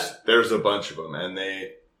 There's a bunch of them, and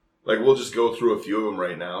we'll just go through a few of them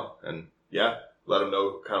right now, and let them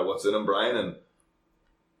know kind of what's in them, Brian, and...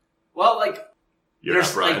 Well, like... You're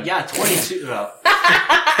There's not Brian. 22. Well,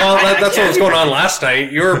 that's what was going on last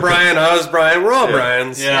night. You were Brian, I was Brian, we're all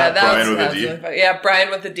Brians. Yeah, that Brian was with a D. really fun. Yeah,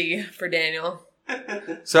 Brian with a D for Daniel.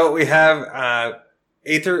 So we have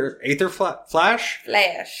Aether Flash.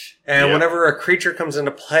 And whenever a creature comes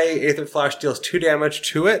into play, Aether Flash deals 2 damage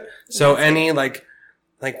to it. So any like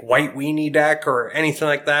white weenie deck or anything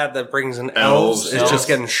like that brings in elves is just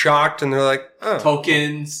getting shocked, and they're like, oh.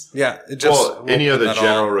 Tokens. Yeah, it just any of the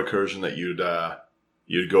general recursion that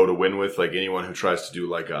you'd go to win with, like anyone who tries to do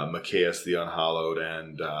like Machias the Unhallowed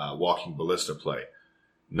and Walking Ballista play.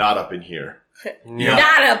 Not up in here. Yeah.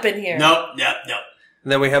 Not up in here. Nope.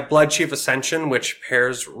 And then we have Blood Chief Ascension, which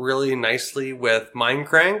pairs really nicely with Mind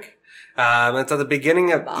Crank. It's at the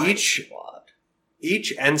beginning of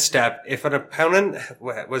each end step. If an opponent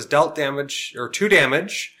was dealt damage or 2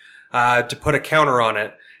 damage, to put a counter on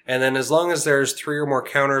it. And then as long as there's 3 or more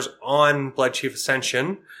counters on Blood Chief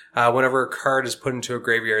Ascension, whenever a card is put into a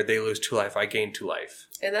graveyard, they lose 2 life. I gain 2 life.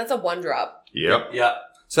 And that's a 1-drop. Yep. Yeah.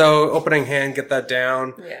 So opening hand, get that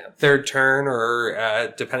down. Yeah. Third turn,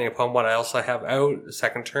 or depending upon what else I have out,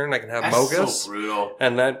 second turn I can have Mogis. That's so brutal.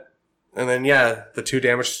 And then the 2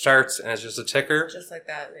 damage starts, and it's just a ticker. Just like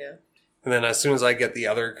that, yeah. And then as soon as I get the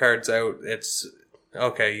other cards out, it's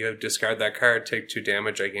okay. You discard that card, take 2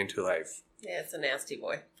 damage, I gain 2 life. Yeah, it's a nasty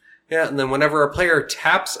boy. Yeah, and then whenever a player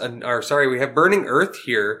taps, we have Burning Earth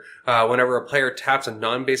here. Whenever a player taps a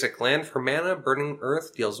non-basic land for mana, Burning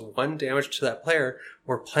Earth deals 1 damage to that player.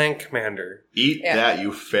 We're playing Commander. Eat that,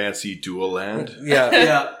 you fancy dual land.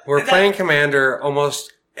 Yeah. We're playing Commander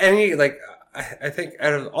almost any, I think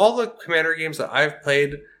out of all the Commander games that I've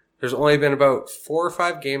played, there's only been about 4 or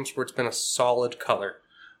 5 games where it's been a solid color.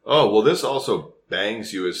 Oh, well, this also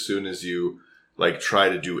bangs you as soon as you try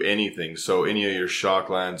to do anything. So any of your shock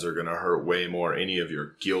lands are going to hurt way more. Any of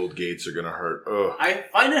your guild gates are going to hurt. Ugh. I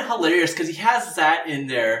find it hilarious because he has that in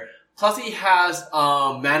there. Plus he has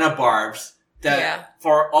mana barbs that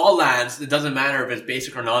for all lands, it doesn't matter if it's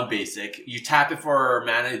basic or non-basic. You tap it for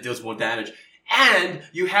mana, it deals more damage. And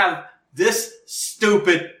you have this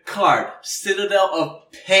stupid card, Citadel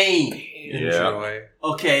of Pain. Enjoy.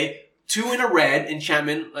 Okay, 2 in a red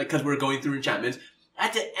enchantment, because we're going through enchantments.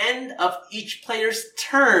 At the end of each player's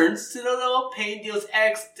turn, Citadel of Pain deals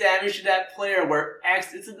X damage to that player, where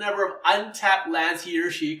X is the number of untapped lands he or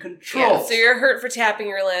she controls. Yeah, so you're hurt for tapping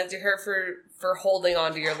your lands, you're hurt for holding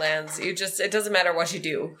onto your lands. It doesn't matter what you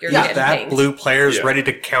do. You're getting that pinged. blue player's ready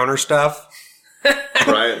to counter stuff.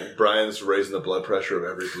 Brian's raising the blood pressure of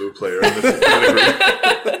every blue player in this group.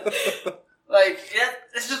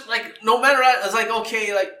 It's just no matter what, it's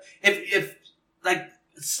okay, if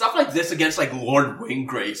stuff like this against Lord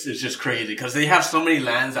Winggrace is just crazy because they have so many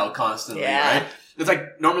lands out constantly, right? It's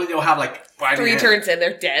normally they'll have 5 3 turns in,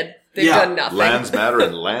 they're dead. They've done nothing. Lands matter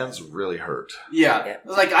and lands really hurt. Yeah.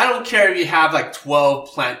 It's I don't care if you have 12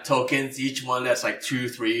 plant tokens, each one that's 2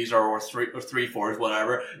 3s or 3 4s,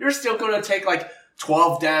 whatever. You're still gonna take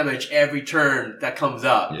 12 damage every turn that comes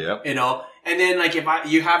up. Yep. And then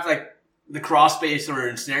if you have the cross space or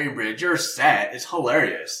ensnaring bridge, you're set. It's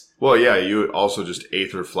hilarious. Well, yeah, you also just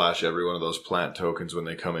Aether Flash every one of those plant tokens when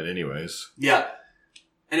they come in anyways. Yeah.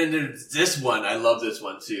 And then there's this one. I love this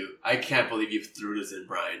one too. I can't believe you threw this in,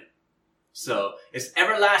 Brian. So, it's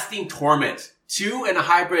Everlasting Torment. 2 and a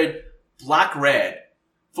hybrid black-red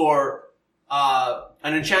for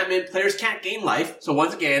an enchantment. Players can't gain life. So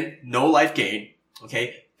once again, no life gain.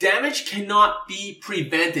 Okay? Damage cannot be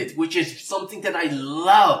prevented, which is something that I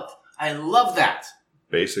love. I love that.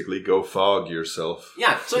 Basically, go fog yourself.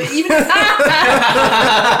 Yeah, so even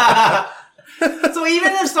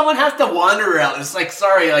if someone has to wander out, it's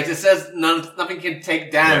sorry, it says nothing can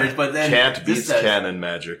take damage, but then can't beat canon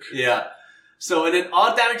magic. Yeah. So and then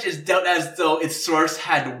all damage is dealt as though its source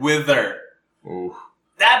had wither. Ooh.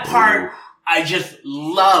 That part I just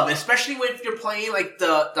love, especially when you're playing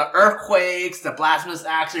the earthquakes, the blasphemous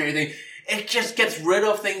axe, and everything. It just gets rid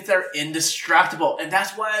of things that are indestructible, and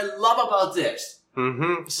that's what I love about this.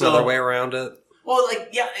 Mm-hmm. So another way around it. Well,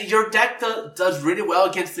 your deck does really well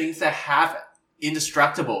against things that have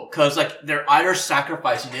indestructible, because they're either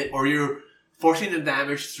sacrificing it or you're forcing the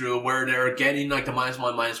damage through where they're getting the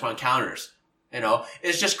 -1/-1 counters.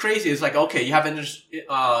 It's just crazy. It's okay, you have the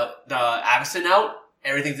Avacyn out.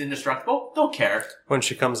 everything's indestructible, don't care. When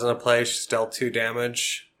she comes into play, she's dealt 2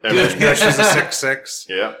 damage. Everything- Now she's a 6/6.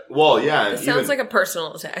 Yeah. Well, yeah. It And sounds even like a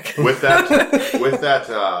personal attack. with that,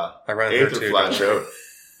 I ran her Aether too. Flash don't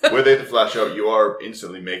out. With Aether Flash out, you are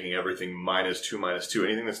instantly making everything -2/-2.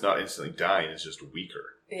 Anything that's not instantly dying is just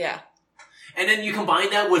weaker. Yeah. And then you combine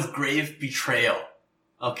that with Grave Betrayal.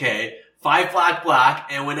 Okay? 5 black,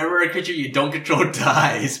 and whenever a creature you don't control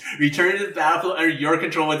dies, return to the battlefield under your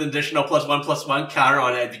control with an additional +1/+1 counter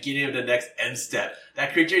on it at the beginning of the next end step.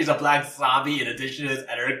 That creature is a black zombie in addition to its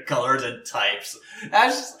other colors and types.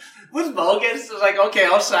 That's just, with Mogis, it's like, okay,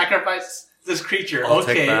 I'll sacrifice this creature. I'll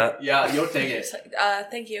okay. take that. Yeah, you'll take it. It's like,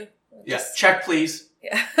 thank you. Yeah, check please.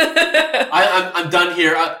 Yeah. I'm done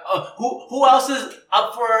here. Who else is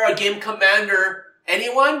up for a game commander?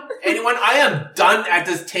 Anyone? I am done at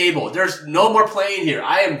this table. There's no more playing here.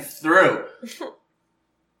 I am through.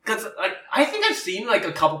 Cause like, I think I've seen like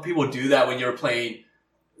a couple people do that when you're playing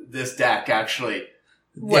this deck actually.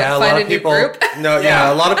 What, Yeah, a find lot a of new people. group? No, Yeah.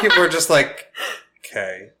 yeah, a lot of people are just like,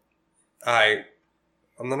 okay, I'm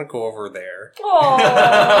gonna go over there.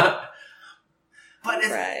 Aww. but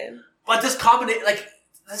Right. but this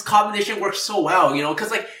combination works so well, you know,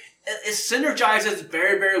 cause like, it synergizes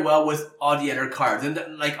very, very well with all the other cards. And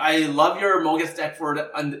like, I love your Mogis deck for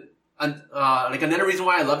the, like another reason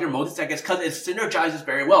why I love your Mogis deck is cause it synergizes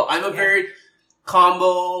very well. I'm a very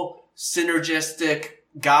combo synergistic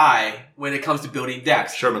guy when it comes to building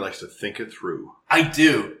decks. Sherman likes to think it through. I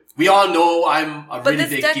do. We all know I'm a But really this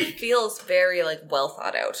big deck geek. feels very, like, well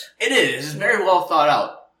thought out. It is. It's very well thought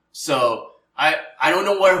out. So, I don't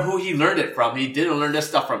know who he learned it from. He didn't learn this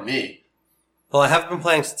stuff from me. Well, I have been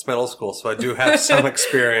playing since middle school, so I do have some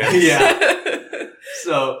experience. Yeah.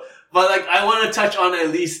 So, but like, I want to touch on at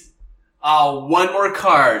least, one more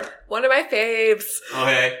card. One of my faves.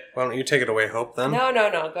 Okay. Why don't you take it away, Hope, then? No.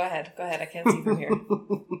 Go ahead. I can't see from here.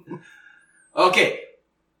 Okay.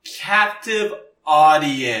 Captive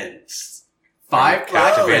Audience. 5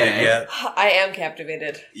 black Captivated red. yet? I am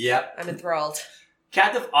captivated. Yep. I'm enthralled.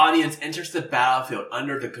 Captive Audience enters the battlefield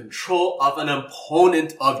under the control of an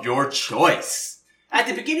opponent of your choice. At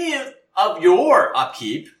the beginning of your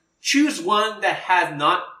upkeep, choose one that has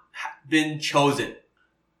not been chosen.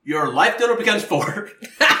 Your life total becomes 4.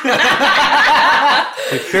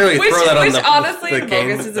 You clearly throw that on which the honestly, the game.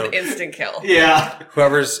 Mogis is an instant kill. Yeah.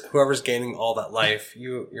 Whoever's gaining all that life,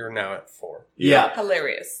 you're now at 4. Yeah.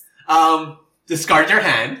 Hilarious. Discard your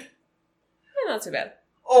hand, Not too bad.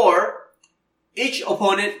 or each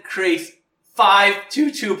opponent creates 5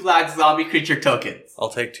 2/2 black zombie creature tokens. I'll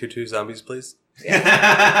take 2/2 zombies, please.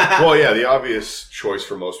 Well, yeah, the obvious choice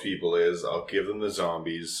for most people is I'll give them the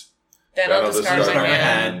zombies, Then I'll discard Discard my my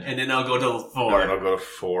hand. hand, and then I'll go to and 4. then I'll go to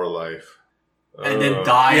 4 life. And then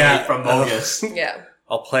die Yeah. from Mogis. Yeah.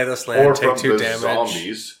 I'll play this Or land, from take 2 the damage.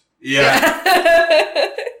 zombies. Yeah.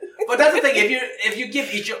 But that's the thing, if you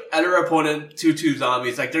give each other opponent 2/2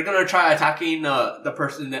 zombies, like they're gonna try attacking the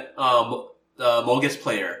person that the Mogis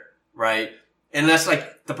player, right? Unless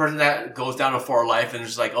like the person that goes down to 4 life and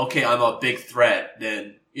is like, okay, I'm a big threat,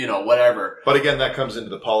 then whatever. But again, that comes into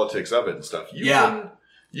the politics of it and stuff. Yeah.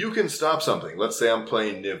 You can stop something. Let's say I'm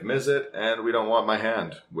playing Niv Mizzet and we don't want my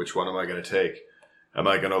hand. Which one am I going to take? Am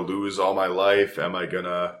I going to lose all my life? Am I going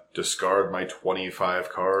to discard my 25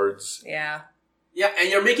 cards? Yeah. Yeah, and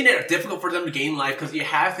you're making it difficult for them to gain life because you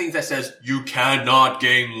have things that says you cannot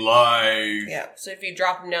gain life. Yeah. So if you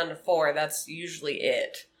drop them down to 4, that's usually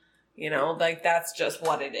it. Like that's just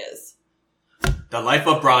what it is. The Life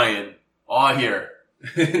of Brian, all here.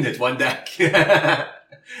 It's one deck.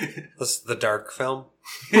 This is the dark film.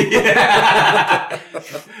 Yeah.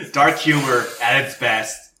 Dark humor at its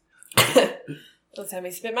best. Let's have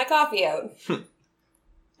me spit my coffee out.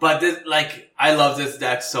 But this, I love this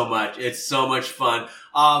deck so much. It's so much fun.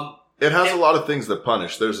 It has a lot of things that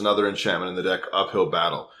punish. There's another enchantment in the deck, Uphill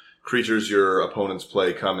Battle. Creatures your opponents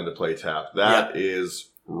play come into play tapped. That is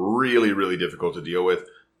really, really difficult to deal with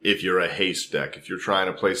if you're a haste deck. If you're trying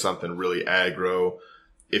to play something really aggro,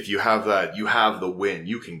 if you have that, you have the win.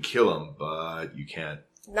 You can kill them, but you can't.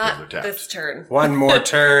 Not tapped. this turn. One more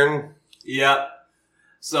turn. Yeah.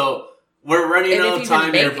 So we're running And out if of you can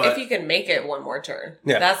time make here, but if you can make it one more turn.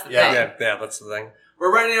 Yeah. That's the Yeah. thing. Yeah, that's the thing.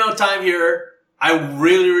 we're running out of time here. I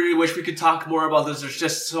really, really wish we could talk more about this. There's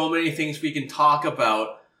just so many things we can talk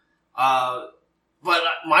about. But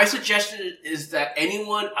my suggestion is that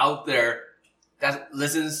anyone out there that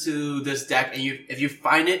listens to this deck and if you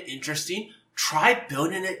find it interesting, try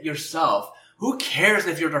building it yourself. Who cares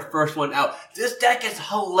if you're the first one out? This deck is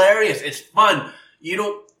hilarious. It's fun. You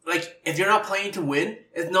don't, if you're not playing to win,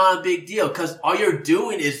 it's not a big deal because all you're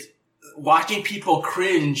doing is watching people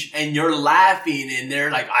cringe and you're laughing and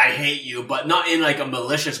they're like, I hate you, but not in like a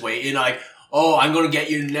malicious way. In like, oh, I'm going to get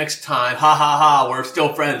you next time. Ha ha ha. We're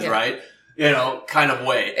still friends, right? You know, kind of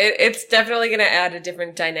way. It's definitely going to add a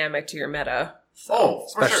different dynamic to your meta. So.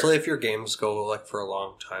 Especially if your games go like for a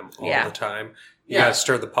long time, all the time. You gotta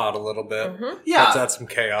stir the pot a little bit. Yeah. Let's add some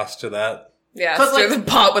chaos to that. Yeah, stir the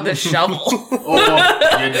pot with a shovel.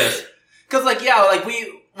 Oh, goodness. Cause like,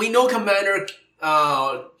 we know Commander,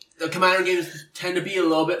 the Commander games tend to be a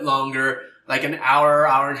little bit longer, like an hour,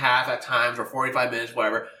 hour and a half at times, or 45 minutes,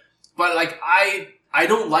 whatever. But like, I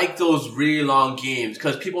don't like those really long games,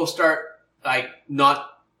 cause people start like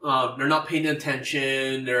they're not paying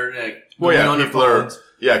attention, they're like, on their phones.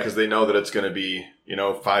 Because they know that it's going to be,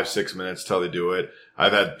 5-6 minutes till they do it.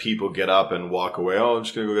 I've had people get up and walk away. Oh, I'm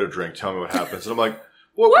just going to go get a drink. Tell me what happens. And I'm like,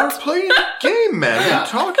 well, we're playing a game, man. What are you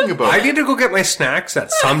talking about? I need to go get my snacks at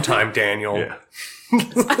some time, Daniel. Yeah.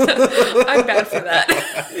 I'm bad for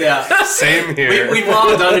that. Yeah. Same here. We've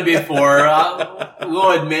all done it before.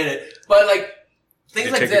 We'll admit it. But like,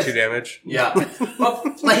 things like this. Take 2 damage? Yeah.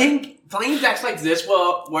 But playing decks like this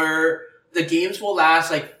where the games will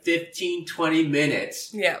last like 15, 20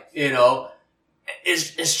 minutes. Yeah.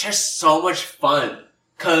 It's just so much fun.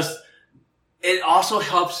 Cause it also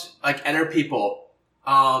helps like enter people.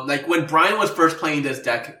 Like when Brian was first playing this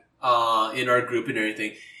deck, in our group and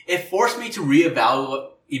everything, it forced me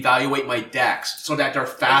to evaluate my decks so that they're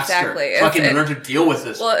faster. Exactly. So I can learn to deal with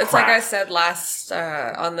this. Well, it's crap. like I said last,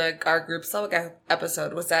 on our group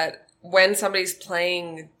episode, was that when somebody's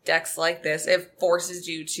playing decks like this, it forces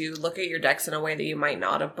you to look at your decks in a way that you might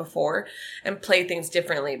not have before and play things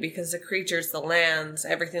differently, because the creatures, the lands,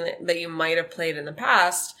 everything that you might have played in the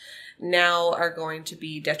past now are going to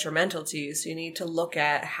be detrimental to you. So you need to look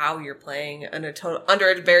at how you're playing under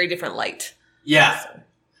a very different light. Yeah. So.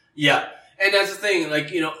 Yeah. And that's the thing,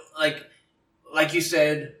 like, like you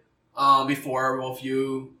said, before, both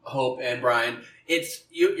you, Hope, and Brian, it's,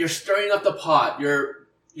 you're stirring up the pot.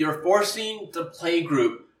 You're forcing the play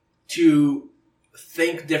group to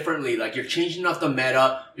think differently. Like, you're changing up the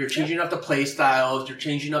meta, you're changing up the play styles, you're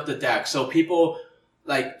changing up the deck. So people,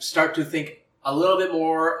 like, start to think a little bit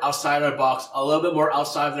more outside of the box, a little bit more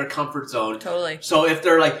outside of their comfort zone. Totally. So if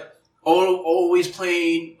they're, like, always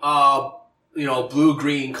playing,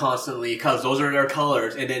 blue-green constantly, because those are their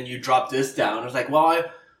colors, and then you drop this down, it's like, well,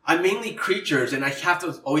 I'm mainly creatures, and I have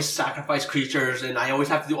to always sacrifice creatures, and I always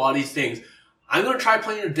have to do all these things. I'm going to try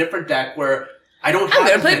playing a different deck where I don't have I'm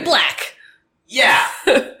going to play black. Yeah.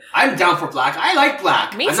 I'm down for black. I like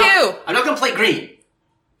black. Me too. I'm not going to play green.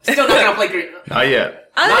 Still not going to play green. Not yet.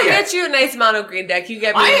 I'm going to get you a nice mono green deck. You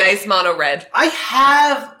get me a nice mono red. I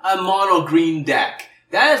have a mono green deck.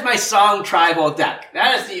 That is my Song Tribal deck.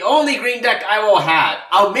 That is the only green deck I will have.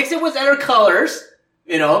 I'll mix it with other colors,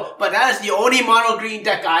 but that is the only mono green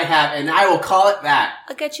deck I have, and I will call it that.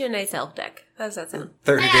 I'll get you a nice elf deck. How does that sound?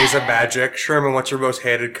 30 Days of Magic. Sherman, what's your most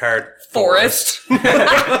hated card? Forest. We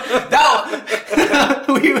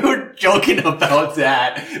were joking about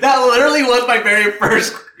that. That literally was my very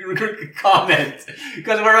first comment.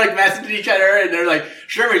 Because we're like messaging each other and they're like,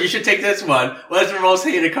 Sherman, you should take this one. What's your most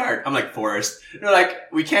hated card? I'm like, Forest. They're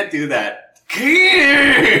like, we can't do that.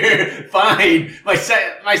 Fine.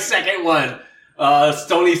 My second one.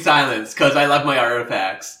 Stony Silence, because I love my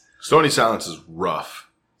artifacts. Stony Silence is rough.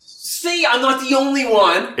 See, I'm not the only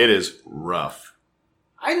one. It is rough.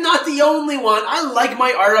 I'm not the only one. I like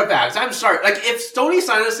my artifacts. I'm sorry. Like, if Stony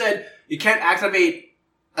Silence said you can't activate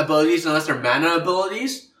abilities unless they're mana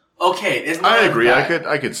abilities, okay. It's not I agree. bad.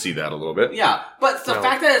 I could see that a little bit. Yeah. But the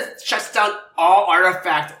fact that it shuts down all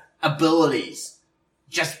artifact abilities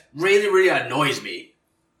just really, really annoys me.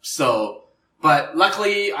 So, but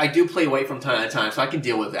luckily I do play white from time to time, so I can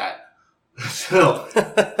deal with that. So.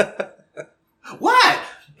 What?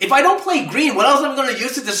 If I don't play green, what else am I going to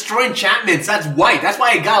use to destroy enchantments? That's white. That's why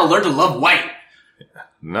I gotta learn to love white.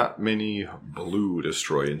 Not many blue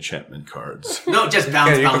destroy enchantment cards. No, just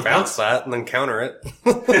bounce, You bounce, can bounce that and then counter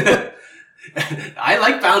it. I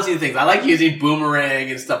like bouncing things. I like using boomerang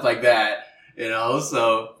and stuff like that.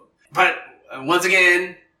 So. But, once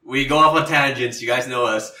again, we go off on tangents. You guys know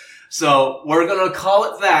us. So, we're gonna call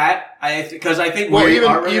it that. Because I think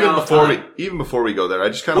even before we go there, I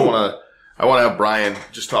just kind of want to have Brian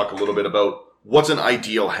just talk a little bit about what's an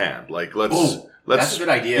ideal hand. Like, let's that's a good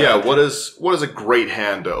idea. Yeah, what is a great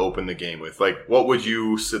hand to open the game with? Like, what would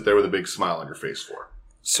you sit there with a big smile on your face for?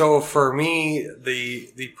 So for me,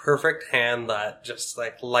 the perfect hand that just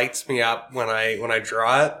like lights me up when I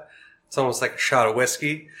draw it, it's almost like a shot of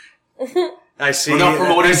whiskey. I see. We're not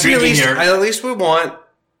promoting drinking here. At least we want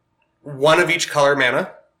one of each color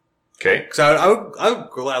mana. Okay. Because I would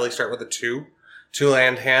gladly start with a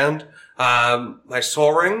 2-land hand. My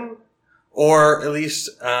Soul Ring, or at least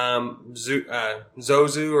Zozu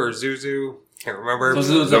or Zuzu, can't remember.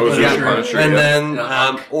 Punisher, and then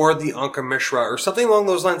Ankh. or the Anka Mishra, or something along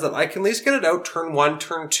those lines that I can at least get it out turn 1,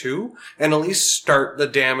 turn 2, and at least start the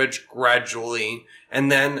damage gradually.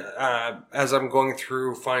 And then, as I'm going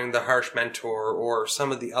through finding the Harsh Mentor or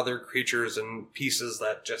some of the other creatures and pieces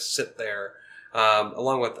that just sit there,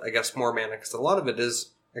 along with, I guess, more mana, because a lot of it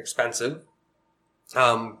is expensive.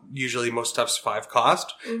 Usually most stuff's 5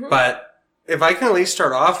 cost. Mm-hmm. But if I can at least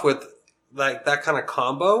start off with like that kind of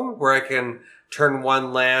combo where I can turn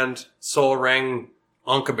 1 land, Soul Ring,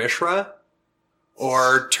 Anka Mishra,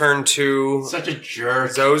 or turn 2 Such a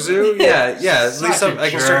jerk. Zozu. Yeah. At Such least a I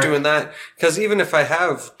can start jerk. doing that. Because even if I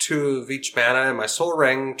have 2 of each mana in my Soul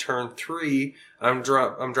Ring, turn 3, I'm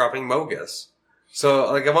dropping Mogis. So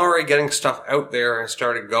like I'm already getting stuff out there and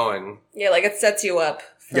started going. Yeah, like it sets you up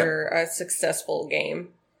for a successful game.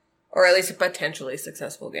 Or at least a potentially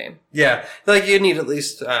successful game. Yeah, like you need at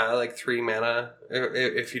least like 3 mana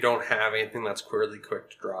if you don't have anything that's really quick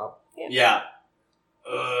to drop. Yeah.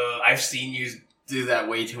 I've seen you do that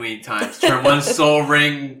way too many times. Turn 1 Soul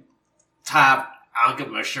Ring, tap Anka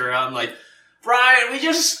Mishra. I'm like, Brian, we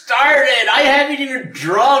just started. I haven't even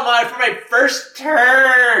drawn mine for my first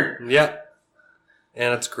turn. Yep,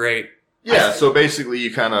 and it's great. Yeah, so basically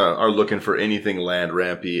you kind of are looking for anything land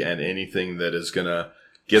rampy and anything that is going to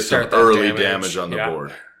get some Start that early damage on the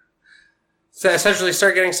board. So essentially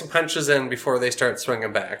start getting some punches in before they start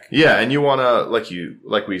swinging back. Yeah, and you want to,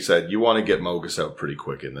 like we said, you want to get Mogis out pretty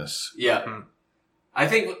quick in this. Yeah. Mhm. I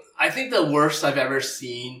think the worst I've ever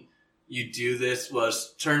seen you do this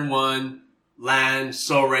was turn 1, land,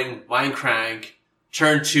 Soul Ring, Mind Crank,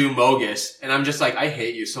 turn 2, Mogis. And I'm just like, I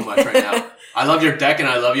hate you so much right now. I love your deck and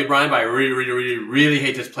I love you, Brian, but I really, really, really, really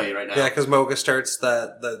hate this play right now. Yeah, because Moga starts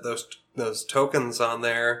those tokens on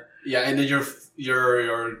there. Yeah, and then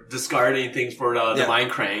you're discarding things for the Yeah.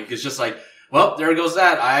 Mind Crank. It's just like, well, there goes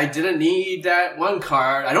that. I didn't need that 1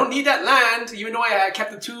 card. I don't need that land, even though I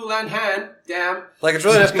kept the 2 land hand. Damn. Like it's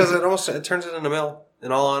really nice because it turns it into mill.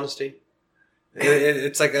 In all honesty,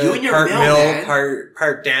 it's like You and your part mill, mill, man.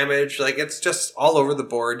 part damage. Like it's just all over the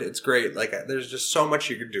board. It's great. Like there's just so much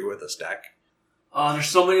you could do with this deck. Oh, there's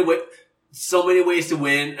so many ways to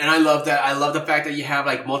win, and I love that. I love the fact that you have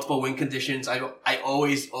like multiple win conditions. I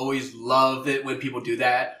always love it when people do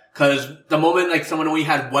that. Cause the moment like someone only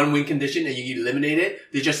had 1 win condition and you eliminate it,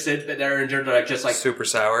 they just sit there and they're like just like Super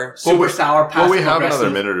sour. super sour, passive Well, we have aggressive.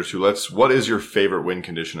 another minute or two. What is your favorite win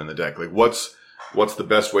condition in the deck? Like, what's the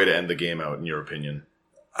best way to end the game out, in your opinion?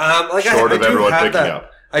 Like Short I of do everyone have picking that,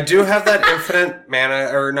 up. I do have that infinite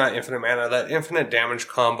mana, or not infinite mana, that infinite damage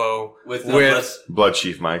combo with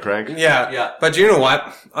Bloodchief Mindcrank? yeah. Yeah. But you know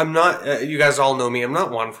what? I'm not, you guys all know me, I'm not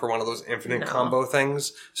one for one of those infinite No. combo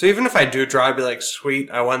things. So even if I do draw, I'd be like, sweet,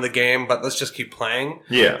 I won the game, but let's just keep playing.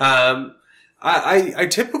 Yeah. I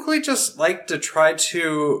typically just like to try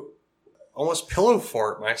to almost pillow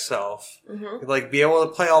fort myself. Mm-hmm. Like be able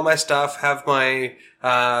to play all my stuff, have my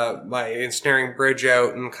my ensnaring bridge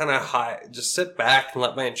out, and kind of just sit back and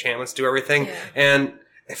let my enchantments do everything. Yeah. And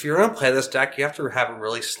if you're gonna play this deck, you have to have a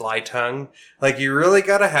really sly tongue. Like you really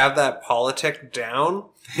got to have that politic down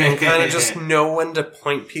and kind of just know when to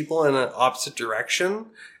point people in an opposite direction,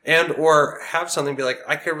 and or have something be like,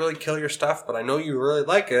 I could really kill your stuff, but I know you really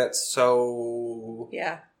like it, so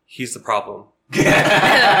Yeah. he's the problem.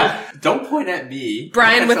 Don't point at me.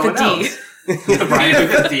 Brian Point at with the someone D. else. Brian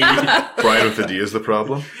with the D. Brian with the D is the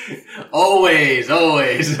problem. Always.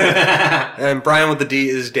 And Brian with the D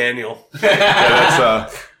is Daniel. Yeah,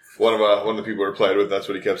 that's one of the people we played with. That's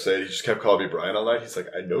what he kept saying. He just kept calling me Brian all night. He's like,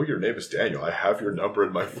 I know your name is Daniel. I have your number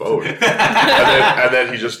in my phone. and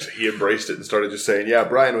then he embraced it and started just saying, yeah,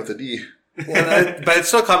 Brian with the D. But it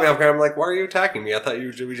still caught me off guard. I'm like, why are you attacking me? I thought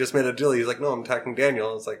we just made a deal. He's like, no, I'm attacking Daniel.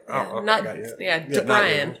 I was like, oh, okay, Not, got you. yeah, Yeah, to not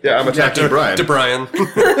Brian. Yeah, I'm attacking Brian. To Brian.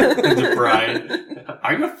 Brian.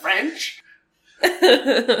 Are you French?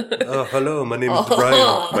 Oh, hello. My name is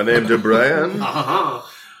Brian. My name is Brian. Uh-huh.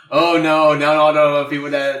 Oh no. People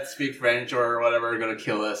that speak French or whatever are gonna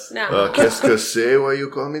kill us. No. Qu'est-ce que c'est? Why you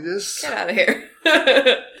call me this? Get out of here.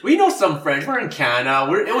 We know some French. We're in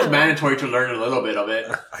Canada. It was mandatory to learn a little bit of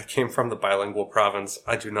it. I came from the bilingual province.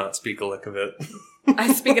 I do not speak a lick of it.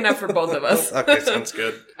 I'm speaking up for both of us. Okay, sounds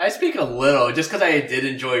good. I speak a little just because I did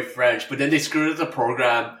enjoy French, but then they screwed up the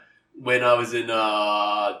program when I was in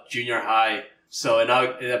junior high. So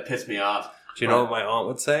it pissed me off. Do you know what my aunt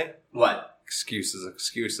would say? What?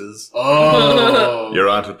 Excuses. Oh. Your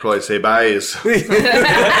aunt would probably say bias.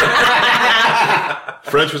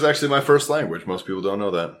 French was actually my first language. Most people don't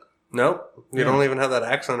know that. Nope. You don't even have that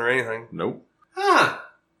accent or anything. Nope. Huh.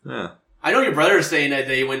 Yeah. I know your brother is saying that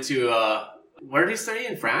they went to, where did they study?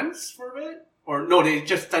 In France for a bit? Or no, they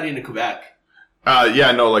just studied in Quebec.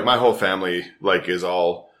 Yeah, no, like my whole family, like, is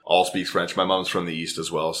all speaks French. My mom's from the East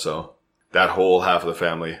as well, so that whole half of the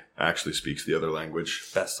family actually speaks the other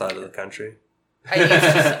language. Best side of the country.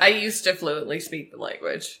 I used to fluently speak the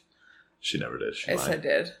language. She never did. She Yes, lied. I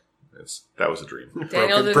did. That was a dream.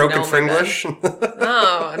 Daniel didn't Broken know my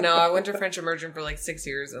Frenglish. No, I went to French immersion for like 6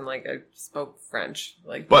 years and like I spoke French.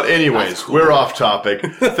 Like, But anyways, we're off topic.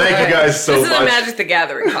 Thank you guys so this much. is a Magic the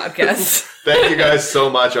Gathering podcast. Thank you guys so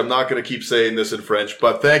much. I'm not going to keep saying this in French,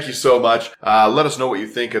 but thank you so much. Let us know what you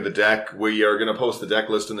think of the deck. We are going to post the deck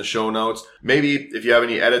list in the show notes. Maybe if you have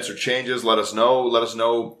any edits or changes, let us know. Let us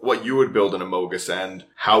know what you would build in a Mogis and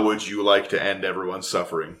how would you like to end everyone's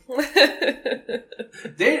suffering.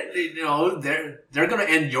 They're gonna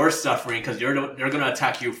end your suffering because they're gonna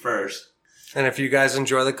attack you first. And if you guys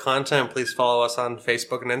enjoy the content, please follow us on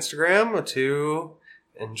Facebook and Instagram to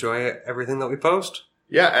enjoy everything that we post.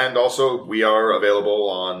 Yeah, and also we are available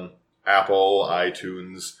on Apple,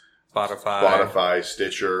 iTunes, Spotify,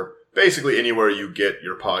 Stitcher, basically anywhere you get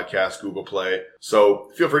your podcast, Google Play.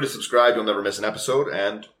 So feel free to subscribe. You'll never miss an episode.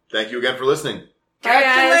 And thank you again for listening. Bye, guys.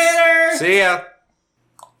 Catch you later! See ya!